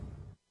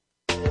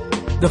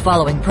The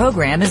following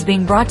program is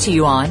being brought to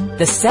you on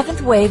the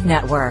Seventh Wave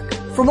Network.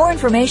 For more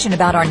information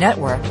about our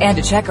network and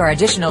to check our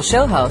additional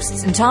show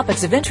hosts and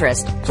topics of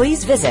interest,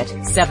 please visit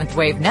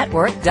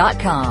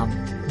seventhwavenetwork.com.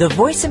 The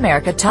Voice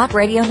America Talk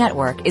Radio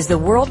Network is the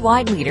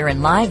worldwide leader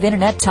in live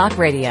Internet talk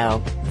radio.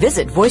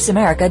 Visit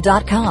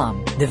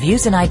voiceamerica.com. The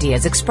views and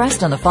ideas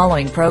expressed on the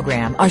following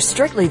program are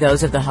strictly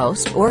those of the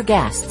host or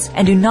guests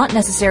and do not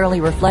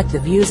necessarily reflect the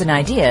views and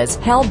ideas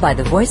held by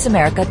the Voice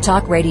America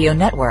Talk Radio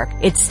Network,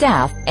 its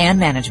staff, and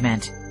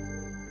management.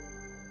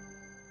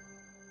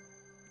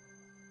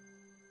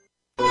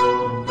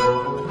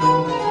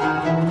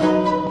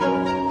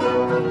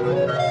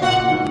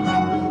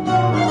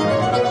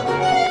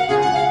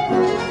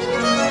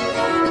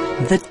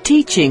 The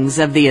teachings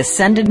of the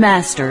Ascended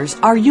Masters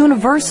are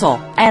universal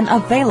and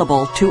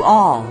available to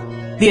all.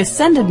 The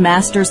Ascended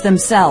Masters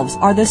themselves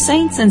are the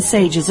saints and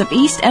sages of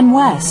East and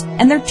West,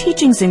 and their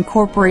teachings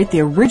incorporate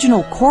the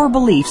original core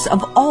beliefs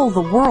of all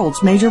the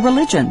world's major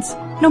religions.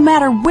 No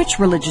matter which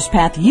religious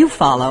path you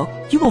follow,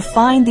 you will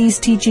find these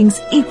teachings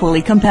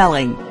equally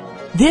compelling.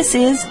 This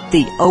is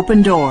The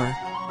Open Door.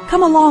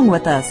 Come along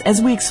with us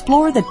as we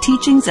explore the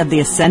teachings of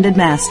the Ascended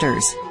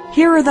Masters.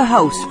 Here are the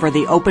hosts for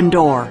The Open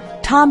Door,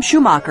 Tom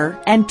Schumacher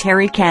and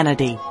Terry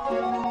Kennedy.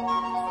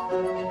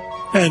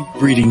 And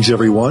greetings,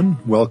 everyone.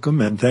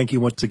 Welcome, and thank you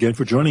once again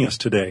for joining us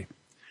today.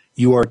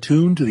 You are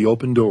tuned to The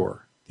Open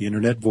Door, the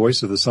Internet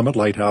voice of the Summit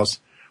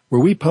Lighthouse,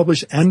 where we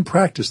publish and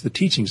practice the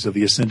teachings of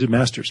the Ascended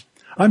Masters.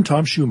 I'm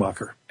Tom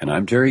Schumacher. And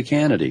I'm Terry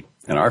Kennedy.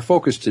 And our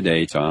focus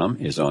today, Tom,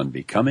 is on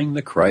becoming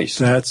the Christ.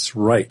 That's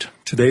right.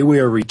 Today we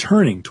are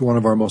returning to one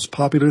of our most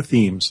popular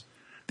themes,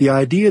 the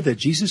idea that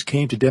Jesus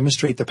came to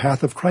demonstrate the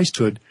path of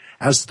Christhood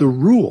as the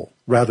rule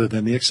rather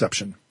than the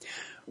exception.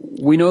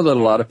 We know that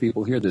a lot of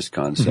people hear this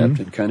concept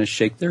and kind of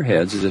shake their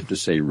heads as if to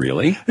say,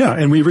 really? Yeah,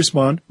 and we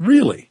respond,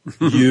 really?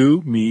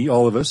 You, me,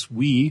 all of us,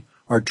 we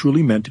are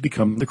truly meant to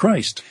become the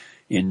Christ.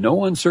 In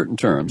no uncertain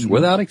terms,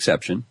 without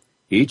exception,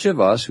 each of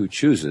us who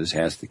chooses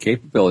has the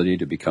capability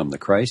to become the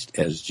Christ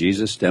as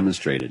Jesus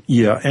demonstrated.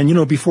 Yeah,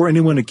 and before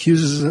anyone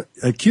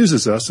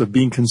accuses us of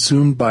being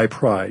consumed by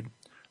pride,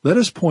 let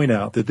us point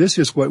out that this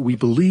is what we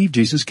believe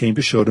Jesus came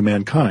to show to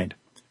mankind.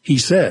 He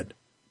said,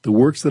 "The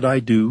works that I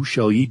do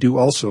shall ye do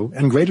also,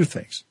 and greater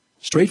things."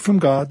 Straight from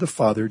God the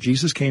Father,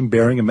 Jesus came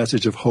bearing a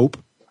message of hope,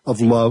 of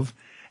love,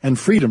 and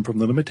freedom from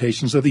the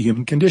limitations of the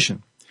human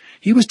condition.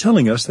 He was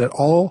telling us that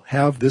all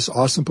have this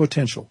awesome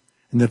potential,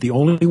 and that the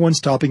only one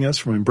stopping us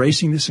from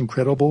embracing this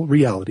incredible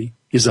reality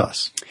is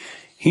us.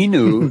 He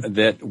knew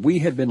that we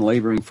had been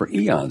laboring for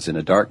eons in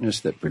a darkness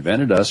that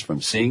prevented us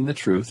from seeing the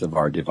truth of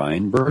our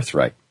divine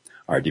birthright,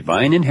 our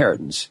divine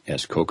inheritance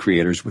as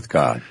co-creators with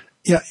God.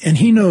 Yeah, and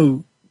he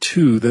knew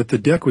too, that the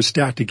deck was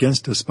stacked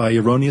against us by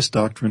erroneous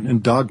doctrine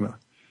and dogma,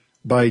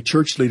 by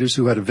church leaders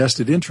who had a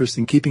vested interest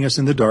in keeping us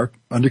in the dark,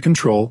 under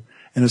control,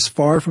 and as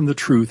far from the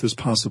truth as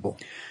possible.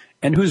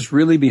 And who's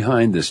really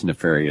behind this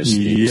nefarious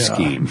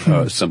scheme?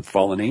 Some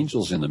fallen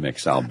angels in the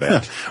mix, I'll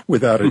bet.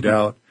 Without a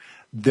doubt.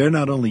 They're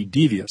not only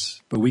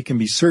devious, but we can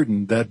be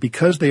certain that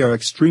because they are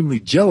extremely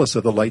jealous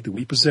of the light that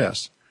we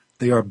possess,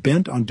 they are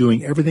bent on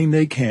doing everything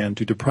they can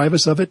to deprive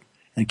us of it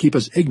and keep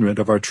us ignorant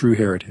of our true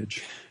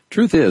heritage.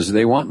 Truth is,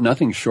 they want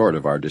nothing short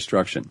of our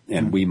destruction,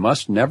 and we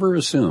must never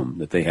assume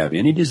that they have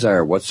any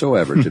desire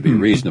whatsoever to be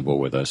reasonable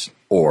with us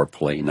or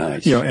play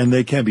nice. And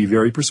they can be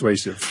very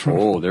persuasive.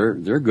 Oh,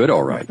 they're good,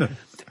 all right.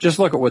 Just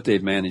look at what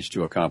they've managed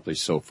to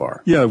accomplish so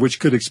far. Yeah, which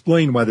could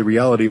explain why the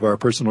reality of our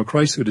personal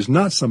Christhood is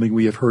not something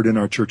we have heard in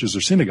our churches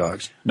or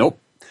synagogues. Nope,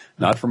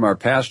 not from our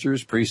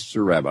pastors, priests,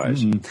 or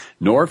rabbis,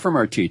 nor from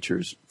our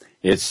teachers.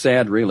 It's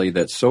sad, really,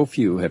 that so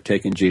few have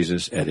taken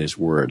Jesus at his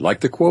word,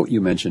 like the quote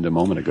you mentioned a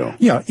moment ago.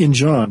 Yeah, in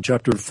John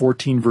chapter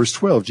 14, verse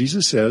 12,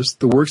 Jesus says,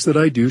 "The works that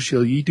I do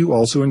shall ye do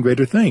also and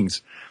greater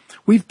things."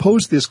 We've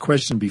posed this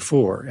question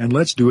before, and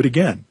let's do it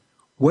again.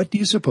 What do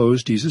you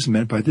suppose Jesus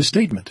meant by this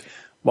statement?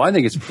 Well, I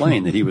think it's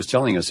plain that he was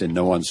telling us in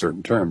no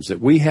uncertain terms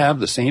that we have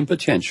the same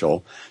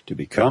potential to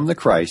become the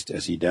Christ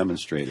as he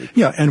demonstrated.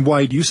 Yeah, and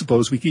why do you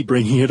suppose we keep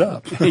bringing it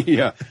up?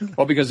 Yeah,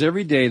 well, because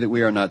every day that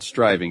we are not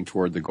striving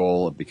toward the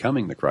goal of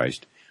becoming the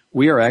Christ,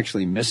 we are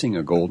actually missing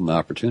a golden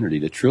opportunity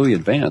to truly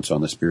advance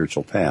on the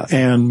spiritual path.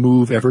 And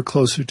move ever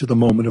closer to the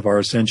moment of our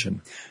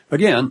ascension.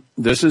 Again,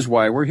 this is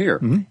why we're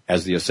here.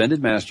 As the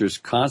Ascended Masters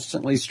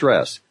constantly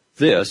stress,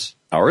 this,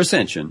 our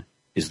ascension,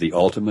 is the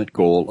ultimate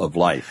goal of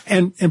life.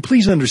 And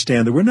please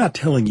understand that we're not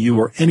telling you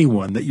or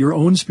anyone that your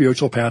own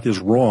spiritual path is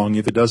wrong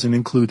if it doesn't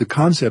include the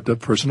concept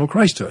of personal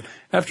Christhood.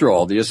 After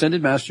all, the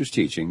Ascended Masters'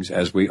 teachings,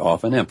 as we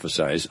often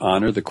emphasize,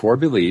 honor the core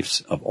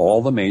beliefs of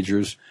all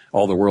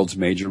the world's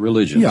major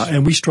religions. Yeah,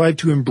 and we strive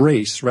to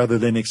embrace rather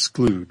than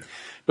exclude.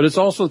 But it's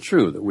also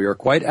true that we are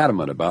quite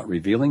adamant about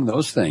revealing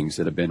those things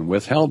that have been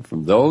withheld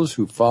from those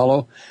who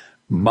follow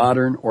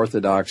modern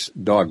Orthodox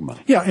dogma.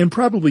 Yeah, and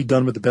probably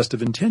done with the best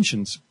of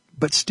intentions,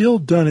 but still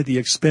done at the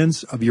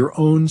expense of your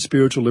own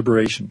spiritual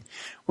liberation.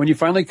 When you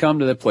finally come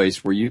to the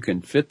place where you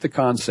can fit the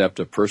concept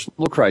of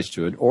personal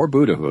Christhood, or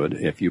Buddhahood,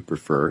 if you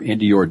prefer,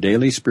 into your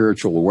daily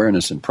spiritual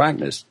awareness and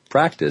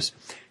practice,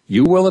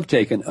 you will have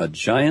taken a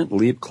giant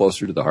leap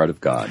closer to the heart of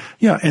God.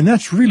 Yeah, and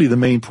that's really the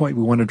main point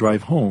we want to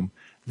drive home.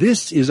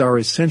 This is our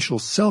essential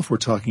self we're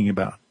talking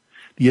about.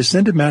 The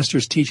Ascended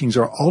Master's teachings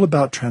are all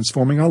about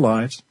transforming our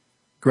lives,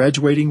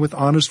 graduating with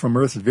honors from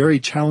Earth's very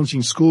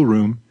challenging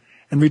schoolroom,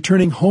 and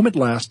returning home at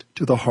last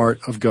to the heart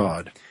of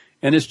God.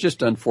 And it's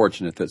just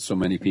unfortunate that so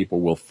many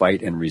people will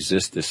fight and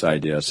resist this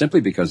idea simply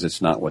because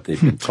it's not what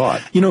they've been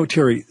taught. You know,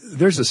 Terry,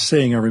 there's a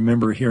saying I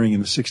remember hearing in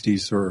the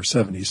 60s or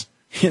 70s.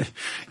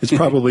 It's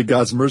probably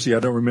God's mercy.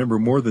 I don't remember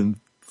more than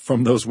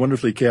from those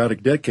wonderfully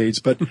chaotic decades.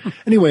 But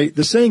anyway,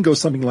 the saying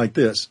goes something like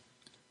this.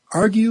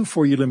 Argue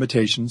for your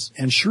limitations,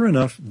 and sure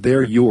enough,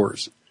 they're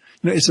yours.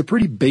 You know, it's a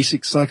pretty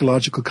basic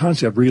psychological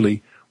concept,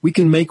 really. We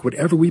can make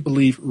whatever we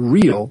believe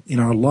real in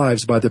our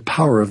lives by the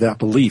power of that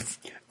belief.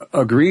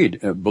 Agreed.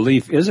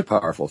 Belief is a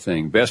powerful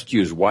thing, best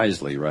used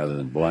wisely rather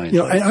than blindly.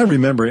 You know, I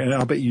remember, and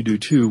I'll bet you do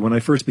too, when I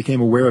first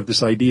became aware of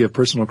this idea of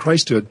personal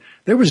Christhood,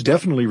 there was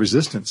definitely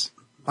resistance.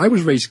 I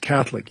was raised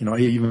Catholic, I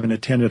even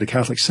attended a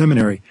Catholic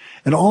seminary,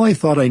 and all I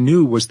thought I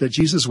knew was that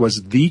Jesus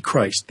was the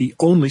Christ, the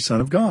only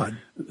Son of God.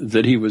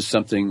 That he was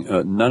something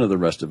none of the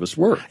rest of us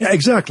were. Yeah,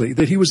 exactly,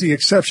 that he was the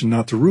exception,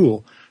 not the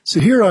rule. So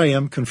here I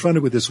am,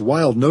 confronted with this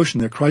wild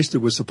notion that Christhood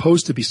was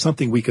supposed to be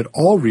something we could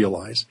all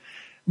realize.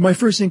 My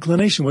first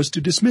inclination was to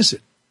dismiss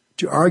it,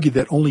 to argue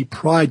that only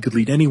pride could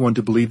lead anyone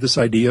to believe this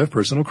idea of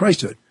personal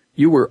Christhood.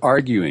 You were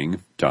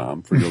arguing,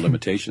 Tom, for your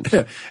limitations.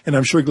 And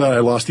I'm sure glad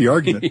I lost the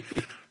argument.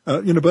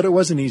 But it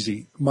wasn't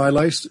easy. My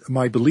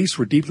beliefs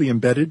were deeply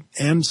embedded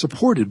and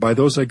supported by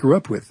those I grew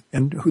up with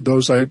and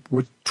those I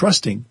were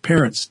trusting,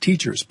 parents,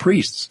 teachers,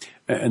 priests.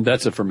 And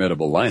that's a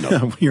formidable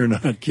lineup. You're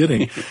not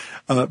kidding.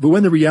 But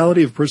when the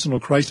reality of personal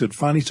Christhood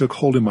finally took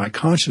hold in my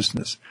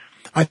consciousness,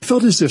 I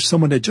felt as if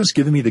someone had just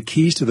given me the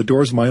keys to the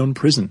doors of my own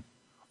prison.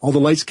 All the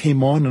lights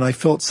came on and I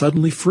felt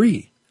suddenly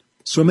free.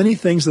 So many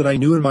things that I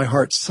knew in my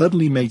heart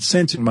suddenly made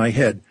sense in my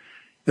head.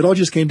 It all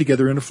just came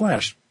together in a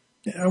flash.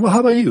 Well, how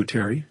about you,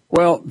 Terry?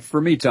 Well,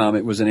 for me, Tom,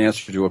 it was an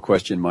answer to a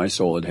question my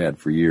soul had had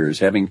for years.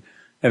 Having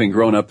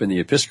grown up in the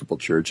Episcopal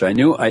Church, I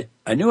knew I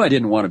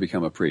didn't want to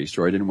become a priest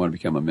or I didn't want to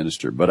become a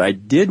minister, but I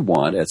did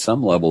want, at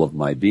some level of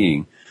my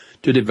being,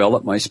 to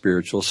develop my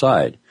spiritual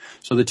side.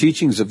 So the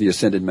teachings of the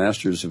Ascended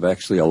Masters have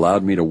actually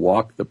allowed me to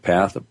walk the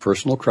path of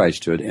personal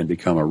Christhood and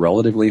become a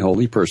relatively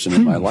holy person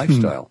in my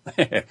lifestyle,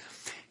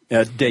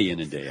 day in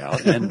and day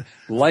out. And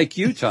like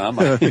you, Tom,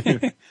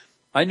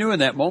 I knew in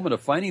that moment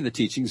of finding the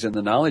teachings and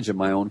the knowledge of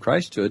my own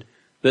Christhood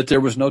that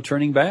there was no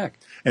turning back.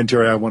 And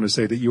Terry, I want to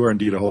say that you are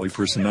indeed a holy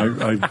person.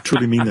 I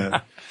truly mean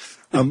that.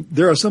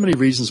 There are so many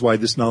reasons why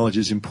this knowledge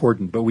is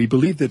important, but we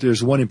believe that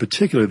there's one in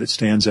particular that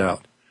stands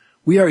out.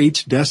 We are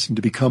each destined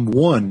to become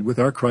one with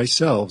our Christ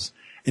selves.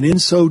 And in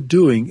so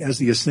doing, as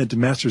the Ascended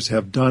Masters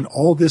have done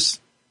all this,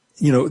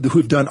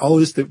 who've done all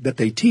this that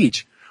they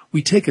teach,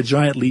 we take a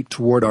giant leap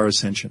toward our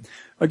ascension.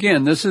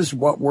 Again, this is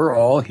what we're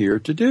all here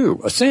to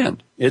do,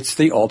 ascend. It's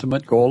the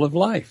ultimate goal of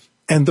life.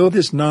 And though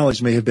this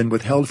knowledge may have been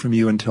withheld from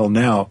you until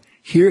now,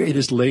 here it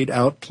is laid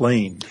out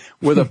plain.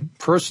 With a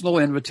personal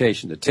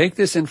invitation to take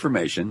this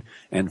information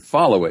and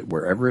follow it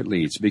wherever it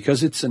leads,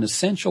 because it's an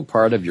essential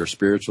part of your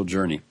spiritual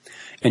journey.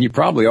 And you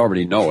probably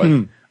already know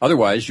it.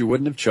 Otherwise, you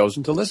wouldn't have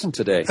chosen to listen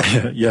today.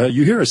 Yeah,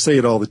 you hear us say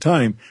it all the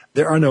time.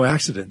 There are no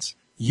accidents.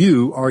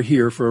 You are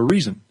here for a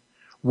reason,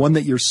 one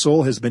that your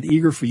soul has been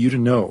eager for you to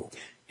know.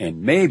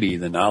 And maybe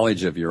the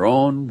knowledge of your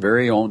own,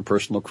 very own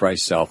personal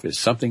Christ self is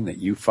something that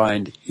you'll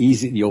find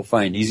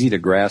easy to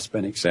grasp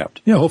and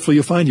accept. Yeah, hopefully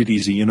you'll find it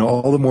easy,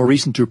 all the more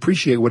reason to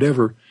appreciate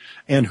whatever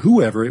and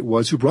whoever it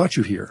was who brought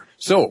you here.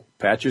 So,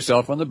 pat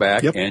yourself on the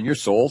back and your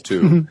soul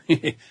too.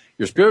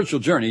 Your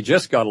spiritual journey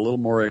just got a little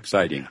more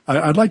exciting.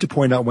 I'd like to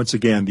point out once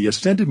again, the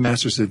Ascended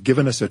Masters have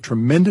given us a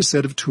tremendous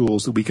set of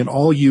tools that we can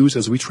all use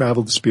as we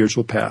travel the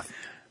spiritual path.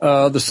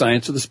 The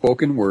science of the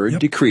spoken word,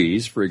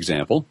 decrees, for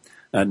example.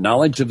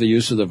 Knowledge of the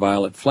use of the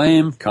violet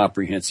flame,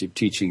 comprehensive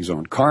teachings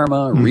on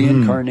karma,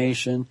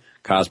 reincarnation,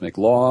 cosmic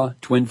law,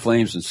 twin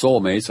flames and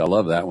soulmates. I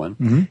love that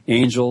one.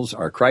 Angels,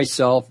 our Christ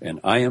self, and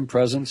I am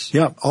presence.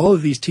 Yeah, all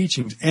of these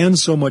teachings and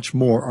so much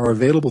more are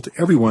available to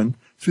everyone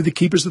through the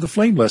Keepers of the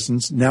Flame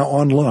lessons now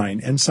online,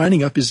 and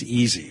signing up is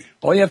easy.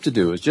 All you have to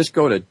do is just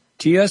go to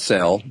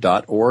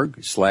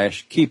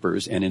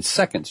tsl.org/keepers, and in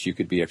seconds you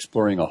could be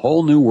exploring a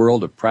whole new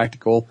world of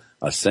practical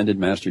Ascended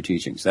Master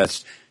teachings.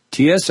 That's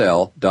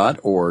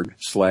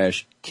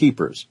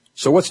tsl.org/keepers.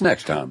 So what's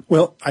next, Tom?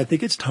 Well, I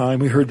think it's time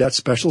we heard that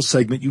special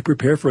segment you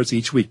prepare for us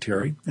each week,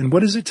 Terry. And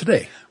what is it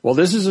today? Well,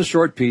 this is a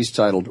short piece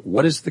titled,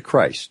 What is the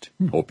Christ?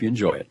 Hope you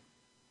enjoy it.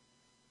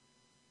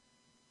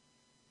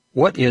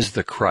 What is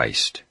the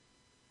Christ?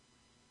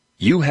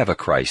 You have a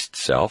Christ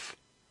self.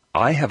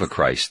 I have a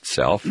Christ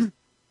self.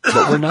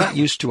 But we're not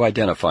used to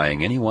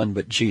identifying anyone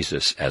but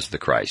Jesus as the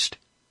Christ.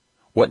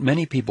 What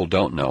many people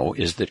don't know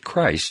is that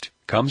Christ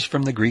comes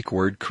from the Greek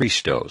word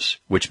Christos,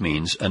 which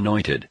means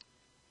anointed.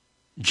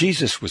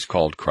 Jesus was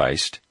called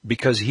Christ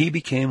because he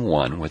became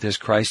one with his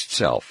Christ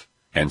self,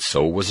 and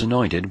so was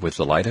anointed with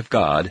the light of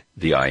God,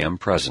 the I Am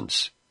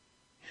Presence.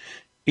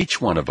 Each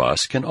one of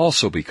us can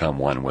also become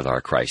one with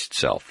our Christ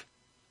self.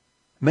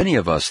 Many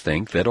of us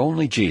think that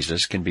only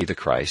Jesus can be the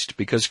Christ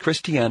because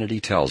Christianity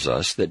tells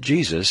us that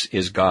Jesus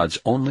is God's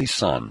only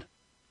Son.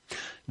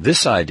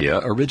 This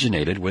idea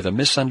originated with a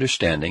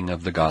misunderstanding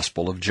of the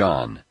Gospel of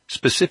John,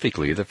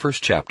 specifically the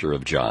first chapter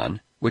of John,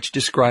 which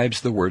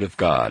describes the Word of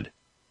God.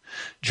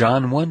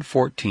 John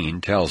 1:14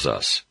 tells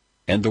us,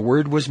 "And the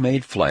Word was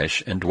made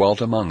flesh and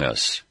dwelt among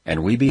us,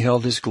 and we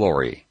beheld his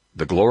glory,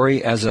 the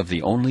glory as of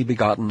the only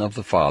begotten of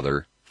the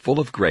Father,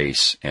 full of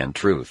grace and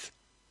truth."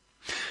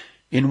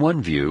 In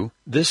one view,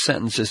 this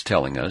sentence is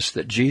telling us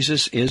that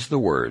Jesus is the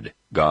Word,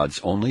 God's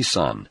only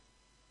Son.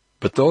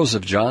 But those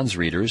of John's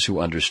readers who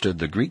understood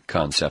the Greek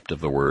concept of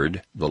the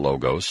Word, the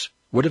Logos,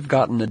 would have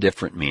gotten a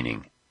different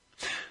meaning.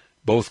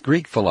 Both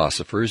Greek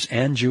philosophers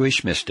and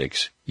Jewish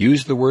mystics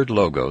use the word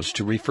Logos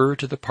to refer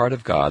to the part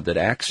of God that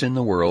acts in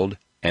the world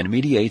and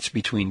mediates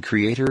between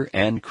Creator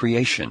and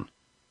creation.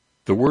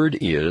 The Word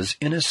is,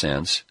 in a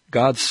sense,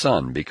 God's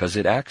Son because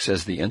it acts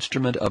as the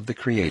instrument of the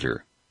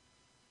Creator.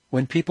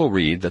 When people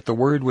read that the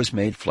Word was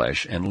made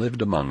flesh and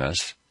lived among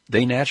us,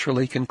 they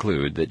naturally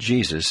conclude that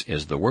Jesus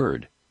is the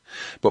Word.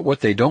 But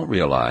what they don't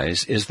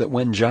realize is that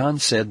when John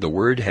said the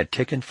Word had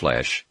taken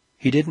flesh,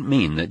 he didn't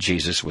mean that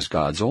Jesus was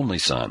God's only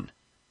Son.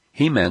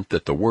 He meant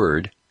that the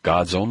Word,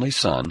 God's only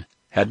Son,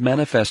 had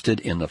manifested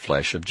in the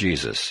flesh of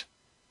Jesus.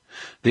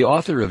 The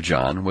author of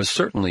John was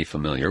certainly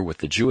familiar with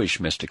the Jewish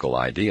mystical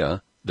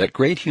idea that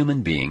great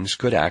human beings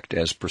could act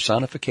as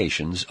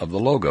personifications of the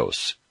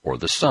Logos, or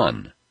the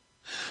Son.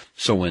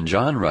 So when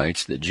John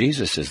writes that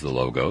Jesus is the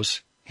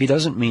Logos, he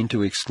doesn't mean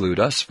to exclude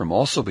us from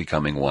also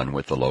becoming one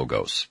with the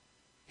Logos.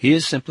 He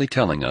is simply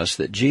telling us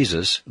that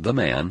Jesus, the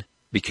man,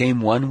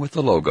 became one with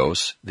the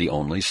Logos, the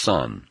only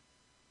Son.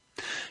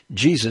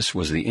 Jesus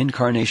was the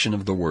incarnation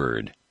of the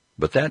Word,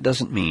 but that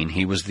doesn't mean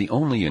he was the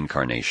only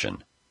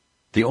incarnation.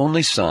 The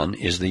only Son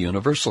is the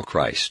universal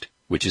Christ,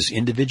 which is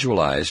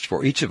individualized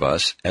for each of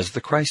us as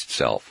the Christ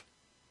self.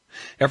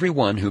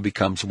 Everyone who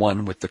becomes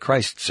one with the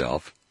Christ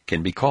self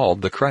can be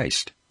called the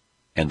Christ,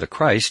 and the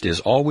Christ is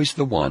always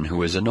the one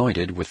who is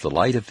anointed with the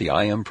light of the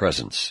I Am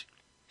Presence.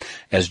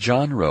 As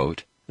John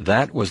wrote,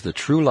 "That was the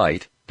true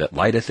light that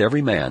lighteth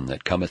every man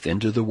that cometh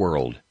into the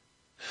world."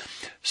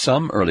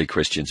 Some early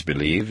Christians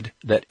believed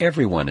that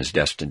everyone is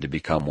destined to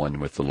become one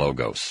with the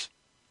Logos.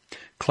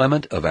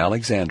 Clement of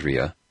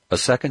Alexandria, a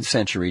 2nd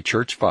century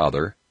church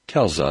father,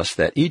 tells us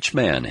that each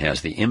man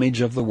has the image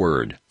of the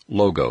Word,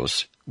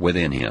 Logos,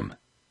 within him.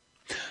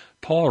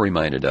 Paul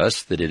reminded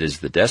us that it is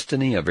the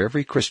destiny of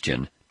every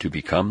Christian to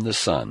become the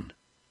Son.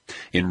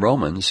 In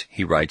Romans,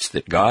 he writes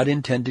that God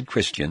intended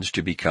Christians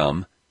to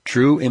become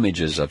true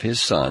images of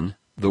his Son,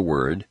 the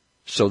Word,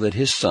 so that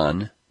his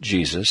Son,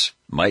 Jesus,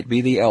 might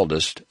be the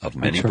eldest of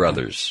many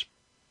brothers.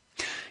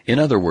 In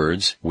other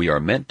words, we are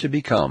meant to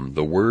become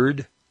the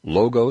Word,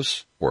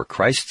 Logos, or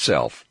Christ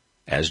self,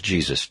 as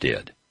Jesus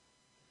did.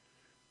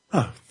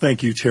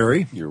 Thank you,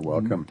 Terry. You're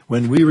welcome.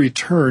 When we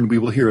return, we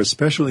will hear a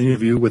special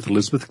interview with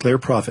Elizabeth Clare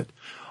Prophet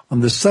on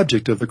the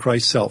subject of the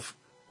Christ self,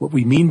 what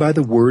we mean by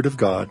the Word of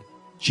God,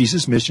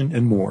 Jesus' mission,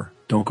 and more.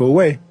 Don't go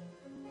away.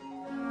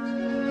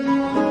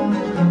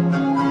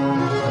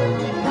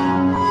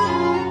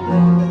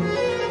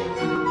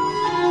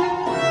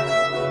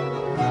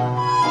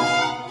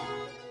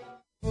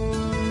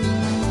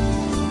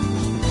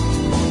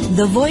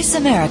 The Voice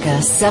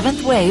America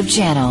 7th Wave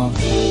Channel.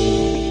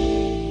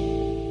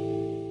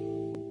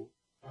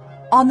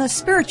 On the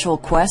spiritual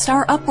quest,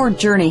 our upward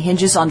journey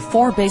hinges on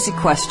 4 basic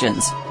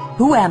questions.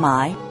 Who am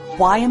I?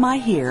 Why am I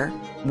here?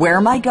 Where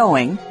am I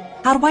going?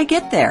 How do I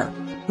get there?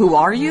 Who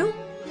are you?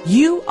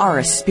 You are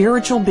a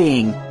spiritual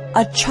being,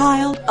 a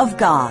child of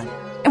God.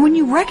 And when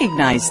you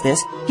recognize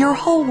this, your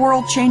whole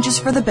world changes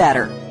for the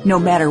better. No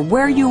matter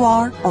where you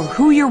are or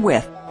who you're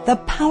with, the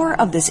power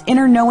of this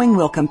inner knowing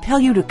will compel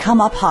you to come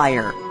up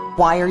higher.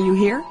 Why are you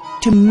here?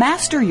 To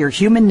master your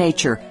human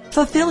nature,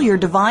 fulfill your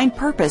divine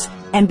purpose,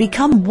 and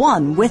become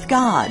one with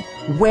God.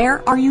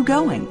 Where are you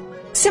going?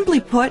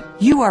 Simply put,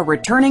 you are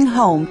returning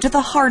home to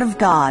the heart of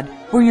God,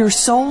 where your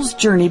soul's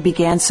journey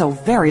began so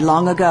very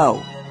long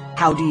ago.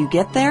 How do you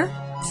get there?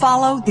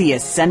 Follow the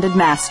Ascended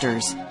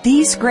Masters.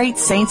 These great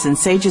saints and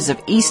sages of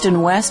East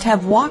and West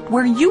have walked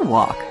where you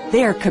walk.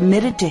 They are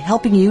committed to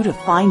helping you to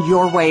find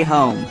your way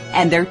home,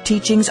 and their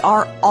teachings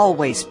are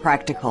always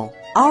practical.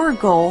 Our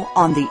goal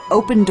on The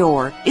Open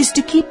Door is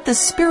to keep the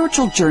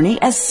spiritual journey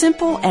as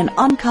simple and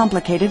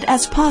uncomplicated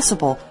as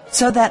possible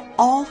so that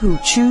all who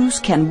choose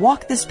can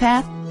walk this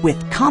path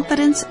with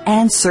confidence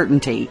and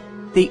certainty.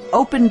 The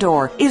Open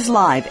Door is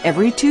live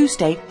every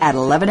Tuesday at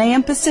 11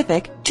 a.m.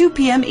 Pacific, 2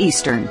 p.m.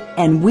 Eastern,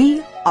 and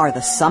we are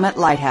the Summit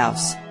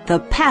Lighthouse, the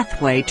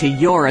pathway to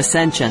your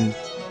ascension.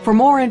 For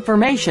more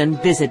information,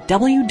 visit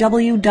www.tsl.org.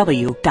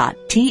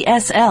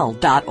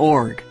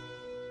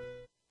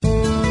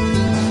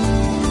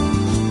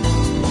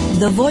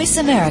 The Voice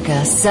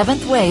America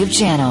 7th Wave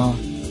Channel.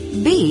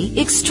 Be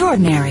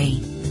extraordinary.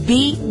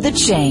 Be the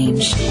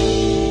change.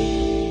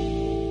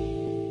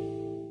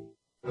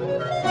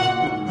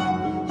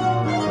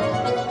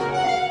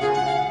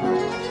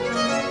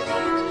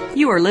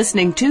 You You are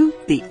listening to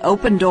The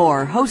Open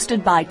Door,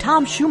 hosted by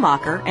Tom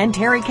Schumacher and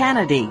Terry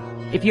Kennedy.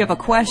 If you have a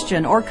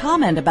question or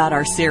comment about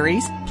our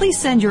series, please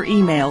send your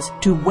emails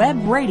to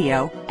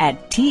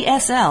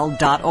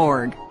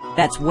webradio@tsl.org.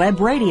 That's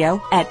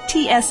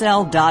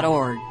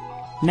webradio@tsl.org.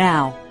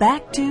 Now,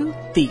 back to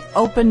The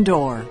Open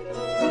Door.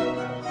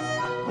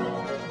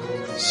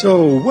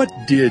 So, what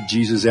did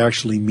Jesus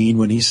actually mean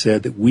when he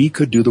said that we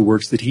could do the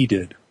works that he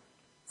did?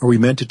 Are we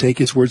meant to take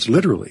his words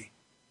literally?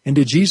 And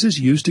did Jesus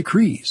use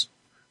decrees?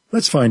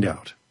 Let's find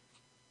out.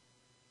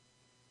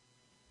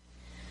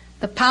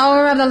 The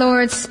power of the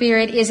Lord's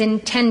Spirit is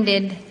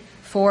intended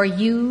for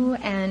you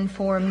and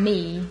for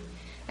me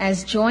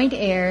as joint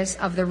heirs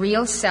of the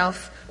real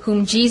self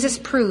whom Jesus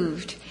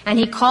proved, and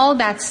he called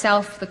that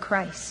self the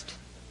Christ.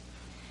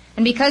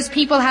 And because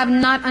people have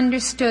not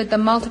understood the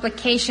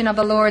multiplication of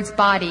the Lord's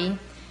body,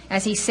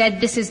 as he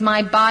said, "This is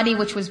my body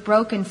which was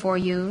broken for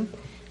you,"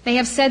 they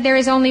have said there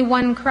is only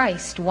one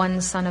Christ, one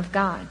Son of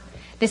God.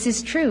 This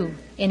is true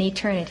in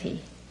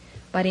eternity,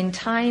 but in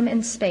time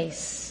and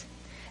space,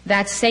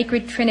 that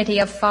sacred trinity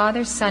of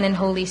Father, Son, and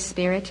Holy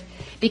Spirit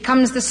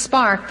becomes the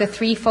spark, the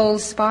threefold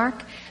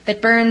spark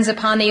that burns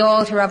upon the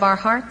altar of our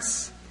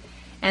hearts.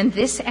 And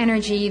this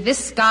energy,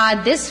 this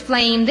God, this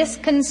flame, this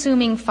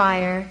consuming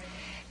fire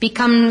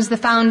becomes the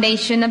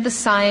foundation of the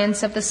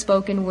science of the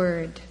spoken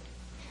word.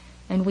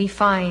 And we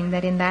find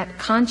that in that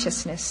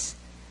consciousness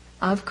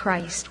of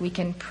Christ we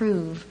can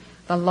prove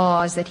the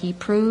laws that he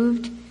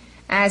proved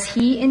as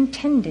he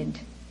intended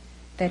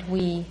that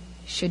we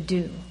should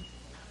do.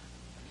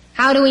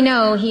 How do we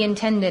know he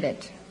intended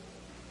it?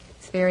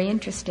 It's very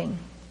interesting.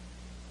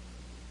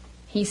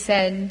 He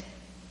said,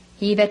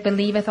 "He that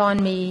believeth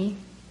on me,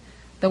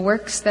 the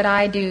works that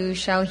I do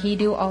shall he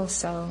do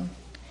also,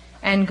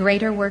 and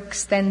greater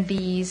works than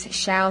these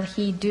shall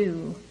he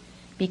do,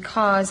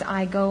 because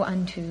I go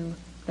unto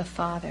the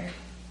Father."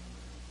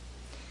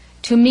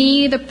 To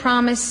me, the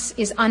promise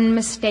is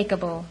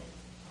unmistakable,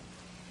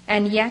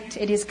 and yet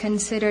it is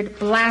considered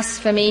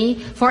blasphemy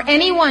for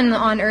anyone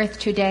on earth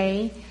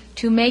today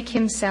to make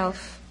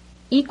himself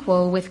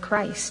equal with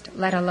Christ,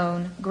 let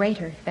alone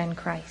greater than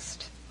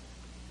Christ.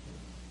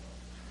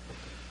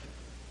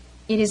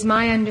 It is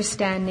my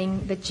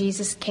understanding that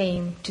Jesus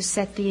came to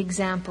set the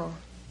example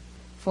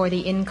for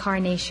the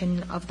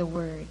incarnation of the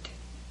Word.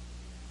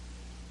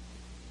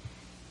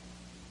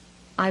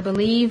 I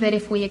believe that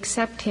if we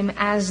accept him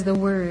as the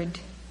Word,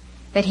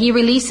 that he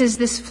releases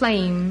this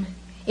flame,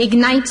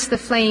 ignites the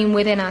flame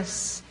within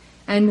us,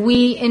 and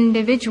we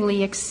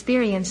individually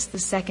experience the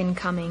second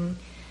coming,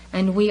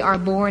 and we are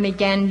born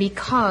again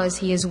because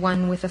he is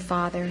one with the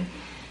Father,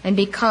 and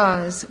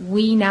because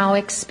we now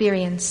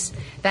experience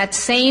that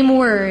same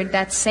word,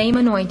 that same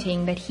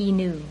anointing that he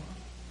knew.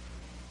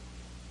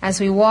 As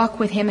we walk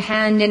with him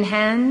hand in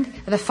hand,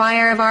 the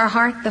fire of our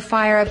heart, the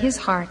fire of his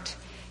heart,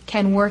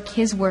 can work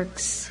his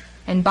works,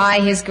 and by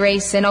his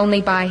grace and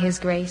only by his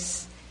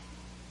grace,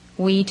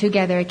 we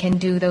together can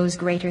do those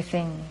greater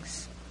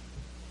things.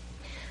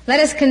 Let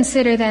us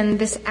consider then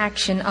this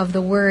action of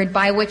the word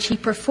by which he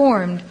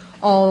performed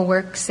all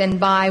works, and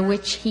by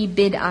which he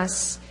bid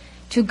us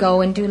to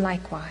go and do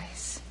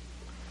likewise.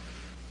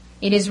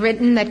 It is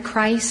written that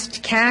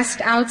Christ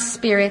cast out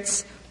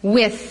spirits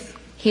with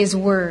his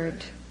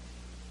word.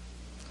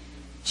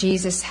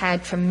 Jesus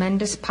had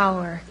tremendous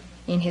power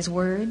in his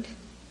word,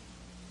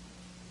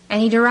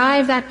 and he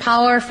derived that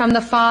power from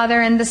the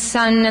Father and the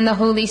Son and the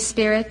Holy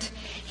Spirit.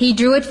 He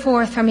drew it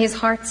forth from his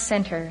heart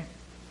center.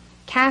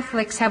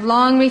 Catholics have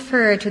long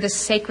referred to the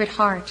Sacred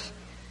Heart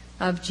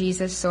of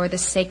Jesus, or the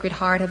Sacred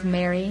Heart of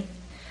Mary.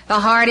 The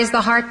heart is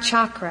the heart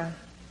chakra.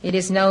 It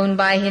is known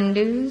by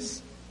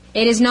Hindus.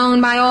 It is known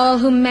by all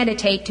who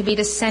meditate to be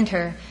the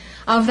center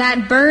of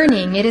that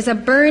burning. It is a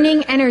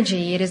burning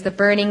energy. It is the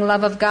burning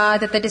love of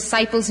God that the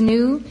disciples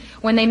knew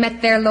when they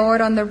met their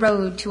Lord on the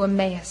road to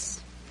Emmaus.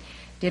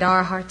 Did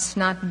our hearts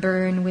not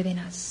burn within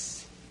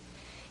us?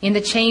 In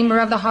the chamber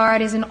of the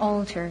heart is an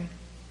altar,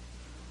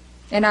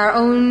 and our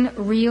own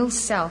real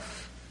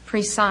self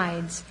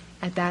presides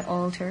at that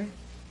altar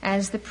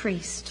as the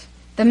priest,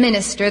 the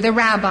minister, the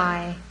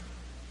rabbi.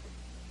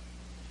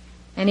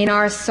 And in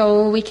our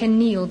soul we can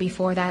kneel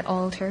before that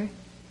altar.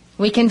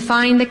 We can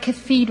find the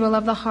cathedral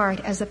of the heart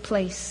as a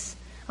place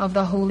of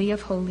the Holy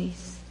of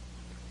Holies.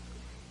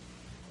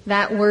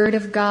 That word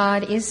of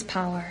God is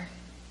power.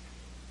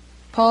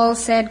 Paul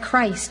said,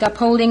 Christ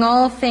upholding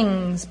all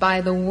things by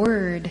the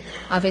word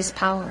of his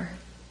power.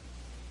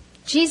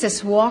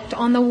 Jesus walked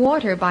on the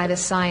water by the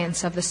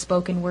science of the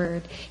spoken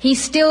word. He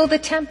stilled the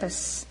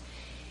tempests.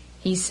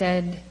 He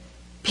said,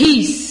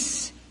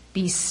 "Peace,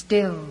 be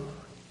still."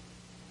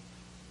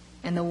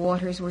 And the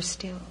waters were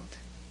stilled.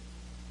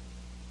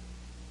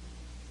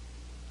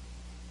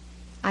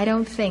 I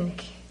don't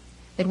think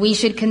that we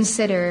should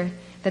consider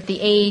that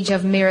the age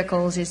of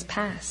miracles is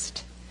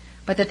past,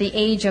 but that the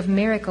age of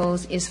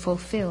miracles is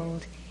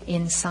fulfilled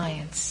in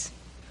science.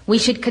 We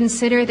should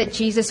consider that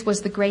Jesus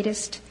was the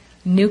greatest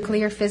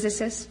nuclear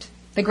physicist,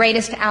 the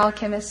greatest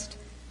alchemist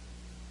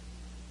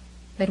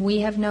that we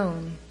have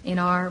known in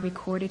our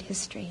recorded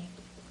history.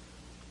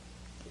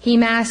 He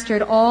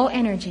mastered all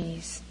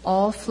energies,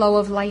 all flow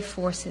of life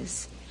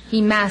forces.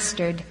 He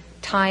mastered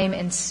time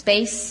and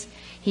space.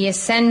 He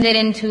ascended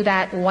into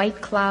that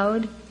white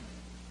cloud,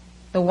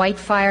 the white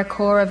fire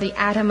core of the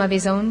atom of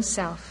his own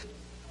self.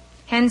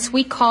 Hence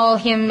we call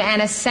him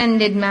an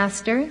ascended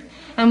master,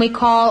 and we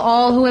call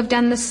all who have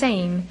done the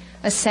same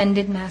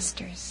ascended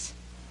masters.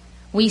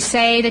 We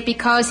say that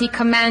because he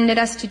commanded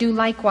us to do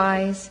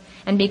likewise,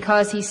 and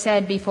because he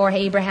said, before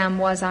Abraham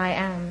was, I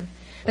am,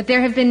 that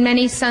there have been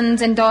many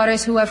sons and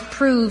daughters who have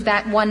proved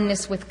that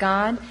oneness with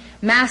God,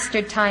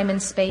 mastered time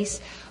and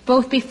space,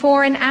 both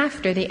before and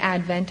after the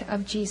advent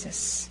of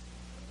Jesus.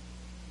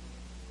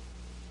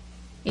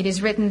 It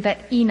is written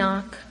that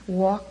Enoch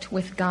walked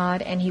with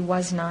God and he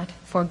was not,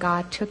 for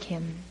God took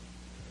him.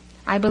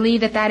 I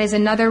believe that that is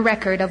another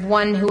record of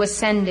one who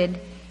ascended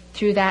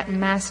through that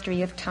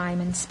mastery of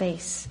time and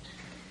space.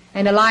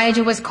 And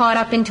Elijah was caught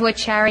up into a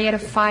chariot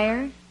of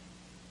fire,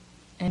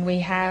 and we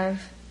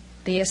have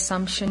the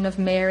assumption of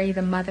Mary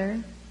the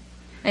mother,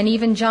 and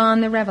even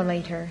John the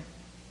Revelator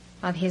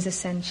of his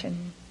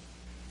ascension.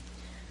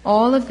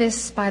 All of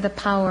this by the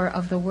power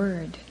of the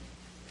Word.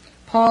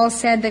 Paul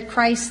said that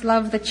Christ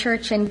loved the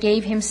church and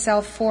gave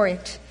himself for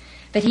it,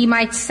 that he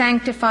might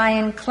sanctify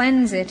and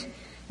cleanse it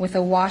with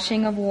the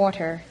washing of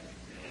water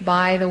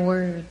by the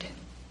Word.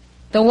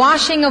 The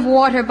washing of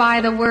water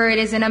by the Word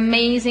is an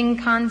amazing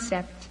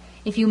concept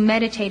if you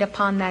meditate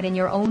upon that in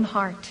your own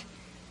heart,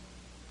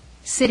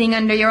 sitting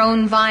under your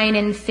own vine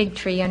and fig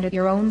tree, under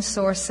your own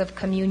source of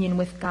communion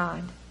with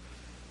God.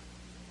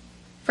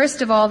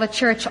 First of all, the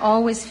church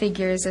always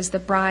figures as the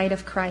bride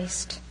of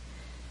Christ.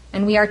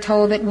 And we are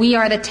told that we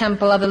are the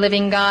temple of the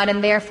living God,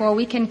 and therefore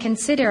we can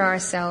consider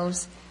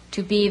ourselves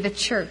to be the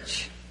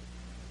church.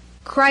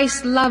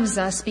 Christ loves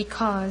us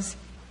because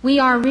we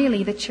are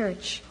really the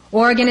church.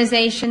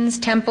 Organizations,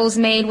 temples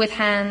made with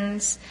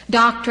hands,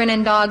 doctrine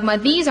and dogma,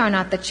 these are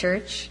not the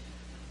church.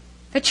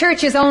 The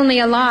church is only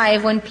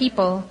alive when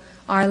people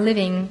are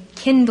living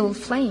kindled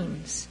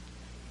flames.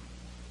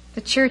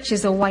 The church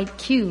is a white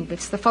cube.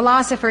 It's the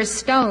philosopher's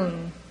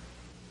stone.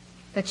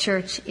 The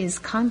church is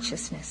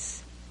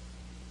consciousness.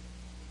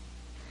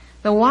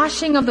 The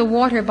washing of the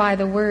water by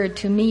the Word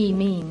to me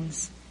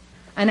means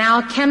an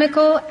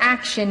alchemical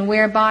action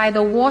whereby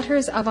the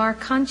waters of our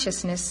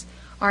consciousness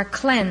are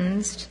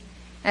cleansed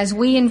as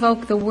we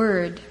invoke the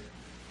Word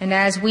and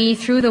as we,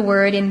 through the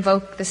Word,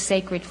 invoke the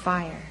sacred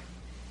fire.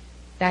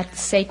 That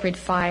sacred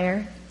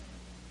fire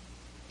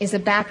is a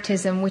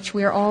baptism which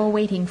we're all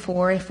waiting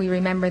for, if we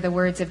remember the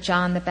words of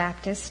John the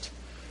Baptist.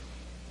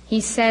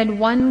 He said,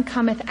 "One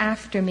cometh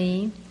after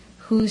me,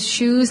 whose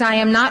shoes I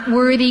am not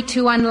worthy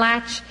to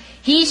unlatch.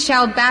 He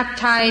shall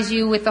baptize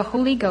you with the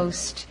Holy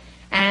Ghost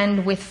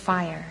and with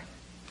fire."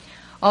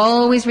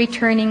 Always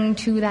returning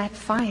to that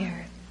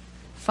fire.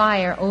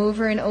 Fire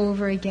over and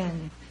over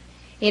again.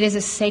 It is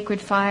a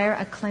sacred fire,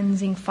 a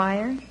cleansing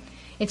fire.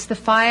 It's the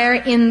fire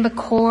in the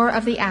core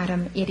of the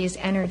atom. It is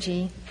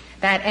energy.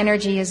 That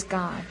energy is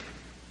God.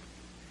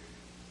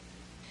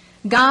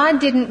 God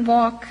didn't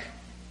walk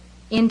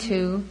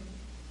into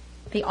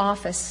the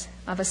office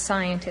of a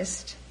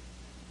scientist,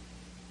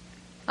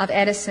 of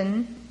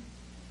Edison,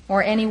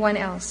 or anyone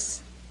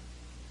else.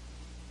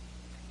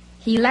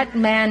 He let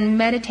man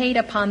meditate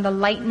upon the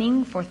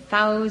lightning for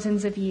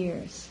thousands of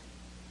years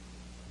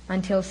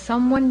until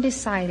someone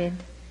decided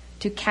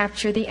to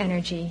capture the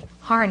energy,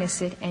 harness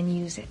it, and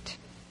use it.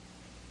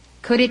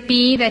 Could it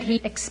be that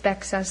he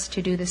expects us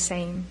to do the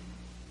same?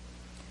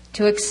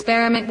 To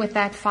experiment with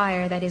that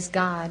fire that is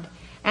God,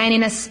 and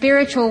in a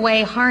spiritual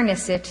way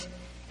harness it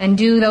and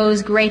do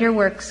those greater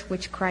works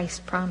which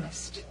Christ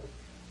promised.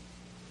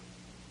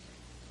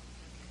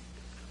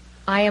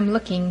 I am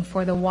looking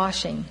for the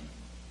washing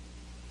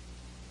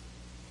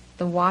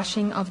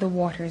of the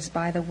waters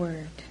by the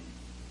Word.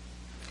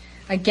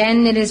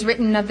 Again, it is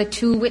written of the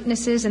two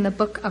witnesses in the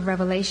book of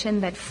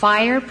Revelation that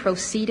fire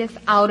proceedeth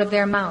out of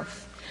their mouth.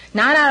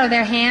 Not out of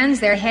their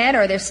hands, their head,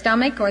 or their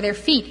stomach, or their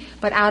feet,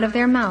 but out of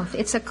their mouth.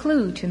 It's a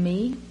clue to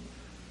me,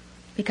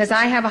 because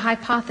I have a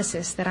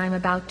hypothesis that I'm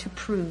about to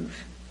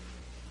prove.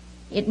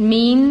 It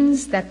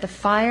means that the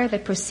fire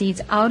that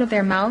proceeds out of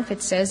their mouth,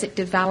 it says, it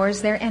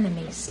devours their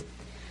enemies.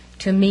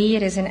 To me,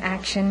 it is an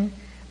action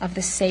of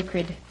the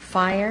sacred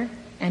fire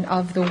and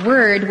of the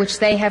Word which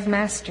they have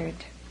mastered.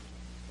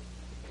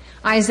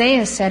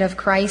 Isaiah said of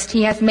Christ,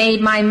 "He hath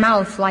made my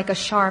mouth like a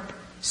sharp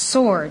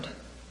sword."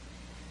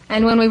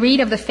 And when we read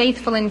of the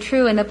faithful and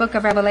true in the book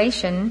of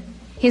Revelation,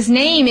 his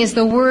name is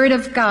the Word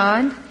of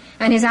God,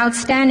 and his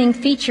outstanding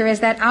feature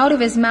is that out of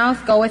his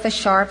mouth goeth a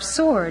sharp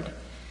sword,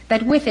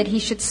 that with it he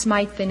should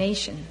smite the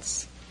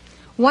nations.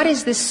 What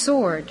is this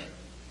sword?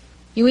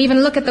 You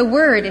even look at the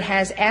word, it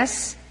has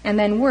S and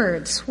then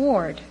word,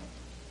 sword.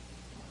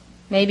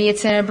 Maybe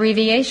it's an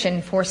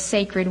abbreviation for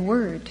sacred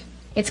word.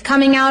 It's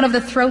coming out of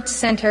the throat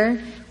center,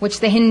 which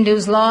the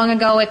Hindus long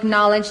ago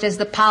acknowledged as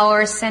the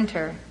power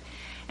center.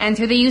 And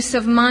through the use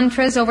of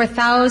mantras over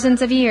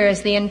thousands of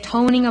years, the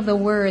intoning of the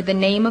word, the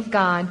name of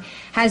God,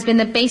 has been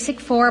the basic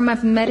form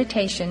of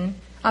meditation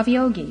of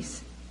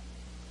yogis.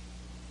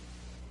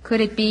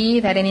 Could it be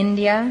that in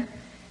India,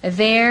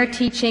 their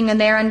teaching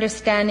and their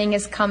understanding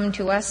has come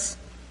to us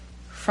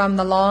from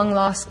the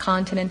long-lost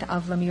continent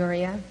of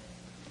Lemuria?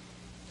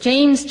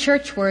 James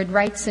Churchward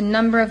writes a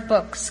number of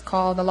books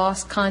called The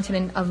Lost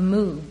Continent of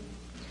Mu.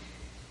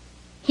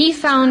 He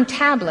found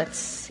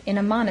tablets in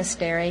a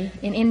monastery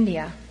in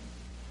India,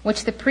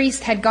 which the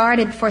priest had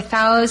guarded for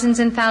thousands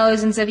and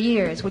thousands of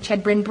years, which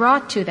had been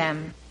brought to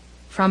them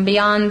from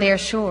beyond their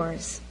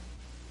shores.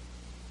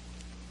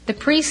 The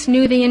priest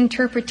knew the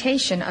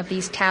interpretation of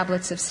these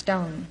tablets of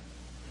stone.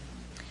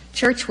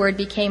 Churchward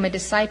became a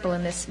disciple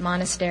in this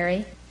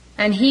monastery,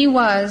 and he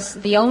was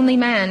the only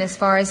man, as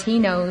far as he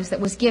knows,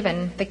 that was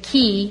given the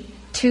key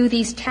to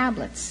these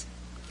tablets.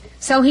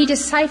 So he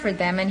deciphered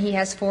them, and he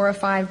has 4 or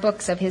 5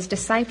 books of his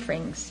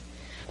decipherings.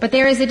 But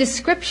there is a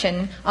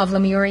description of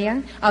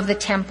Lemuria, of the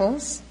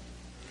temples,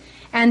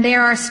 and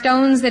there are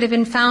stones that have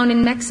been found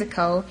in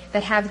Mexico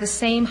that have the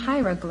same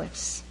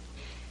hieroglyphs.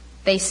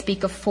 They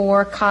speak of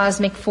 4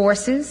 cosmic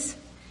forces,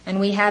 and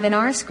we have in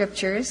our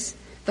scriptures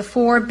the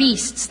 4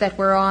 beasts that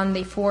were on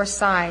the 4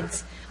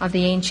 sides of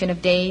the Ancient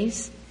of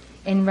Days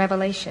in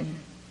Revelation.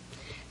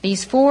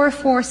 These 4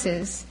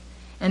 forces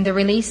and the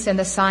release and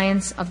the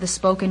science of the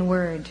spoken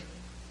word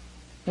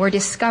were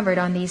discovered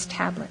on these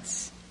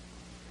tablets.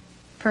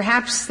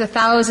 Perhaps the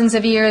thousands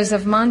of years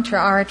of mantra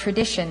are a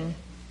tradition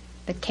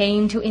that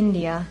came to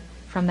India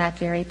from that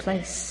very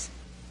place.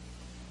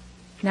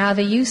 Now,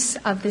 the use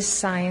of this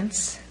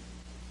science,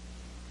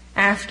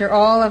 after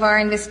all of our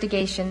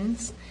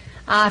investigations,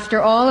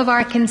 after all of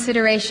our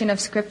consideration of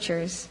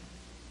scriptures,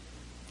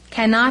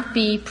 cannot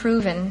be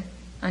proven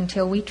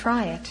until we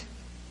try it.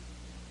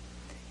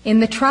 In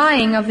the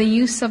trying of the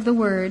use of the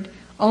word,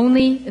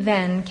 only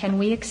then can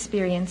we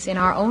experience in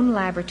our own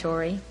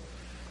laboratory.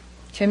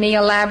 To me,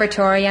 a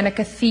laboratory and a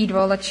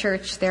cathedral, a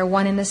church, they're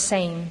one and the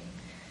same.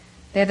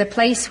 They're the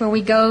place where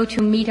we go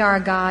to meet our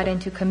God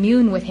and to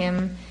commune with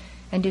Him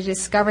and to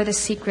discover the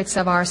secrets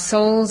of our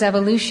soul's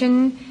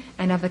evolution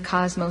and of the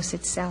cosmos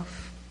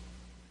itself.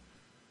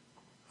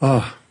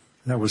 Ah,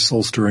 that was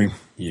soul-stirring.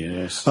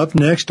 Yes. Up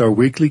next, our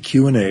weekly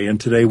Q&A, and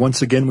today,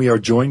 once again, we are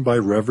joined by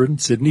Reverend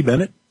Sidney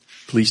Bennett.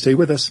 Please stay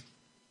with us.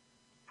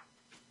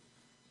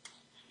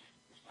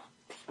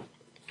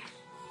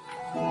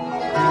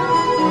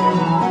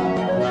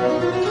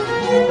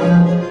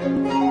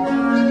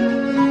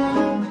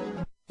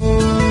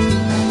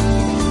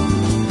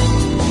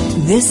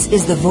 This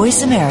is the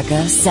Voice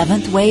America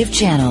 7th Wave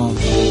Channel.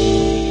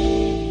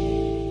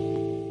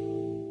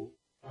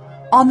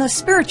 On the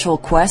spiritual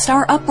quest,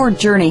 our upward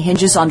journey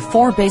hinges on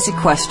 4 basic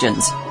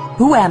questions.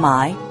 Who am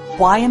I?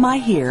 Why am I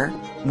here?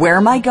 Where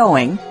am I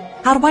going?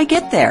 How do I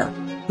get there?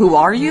 Who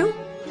are you?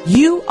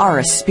 You are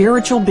a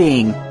spiritual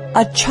being,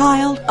 a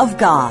child of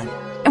God.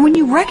 And when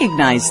you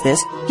recognize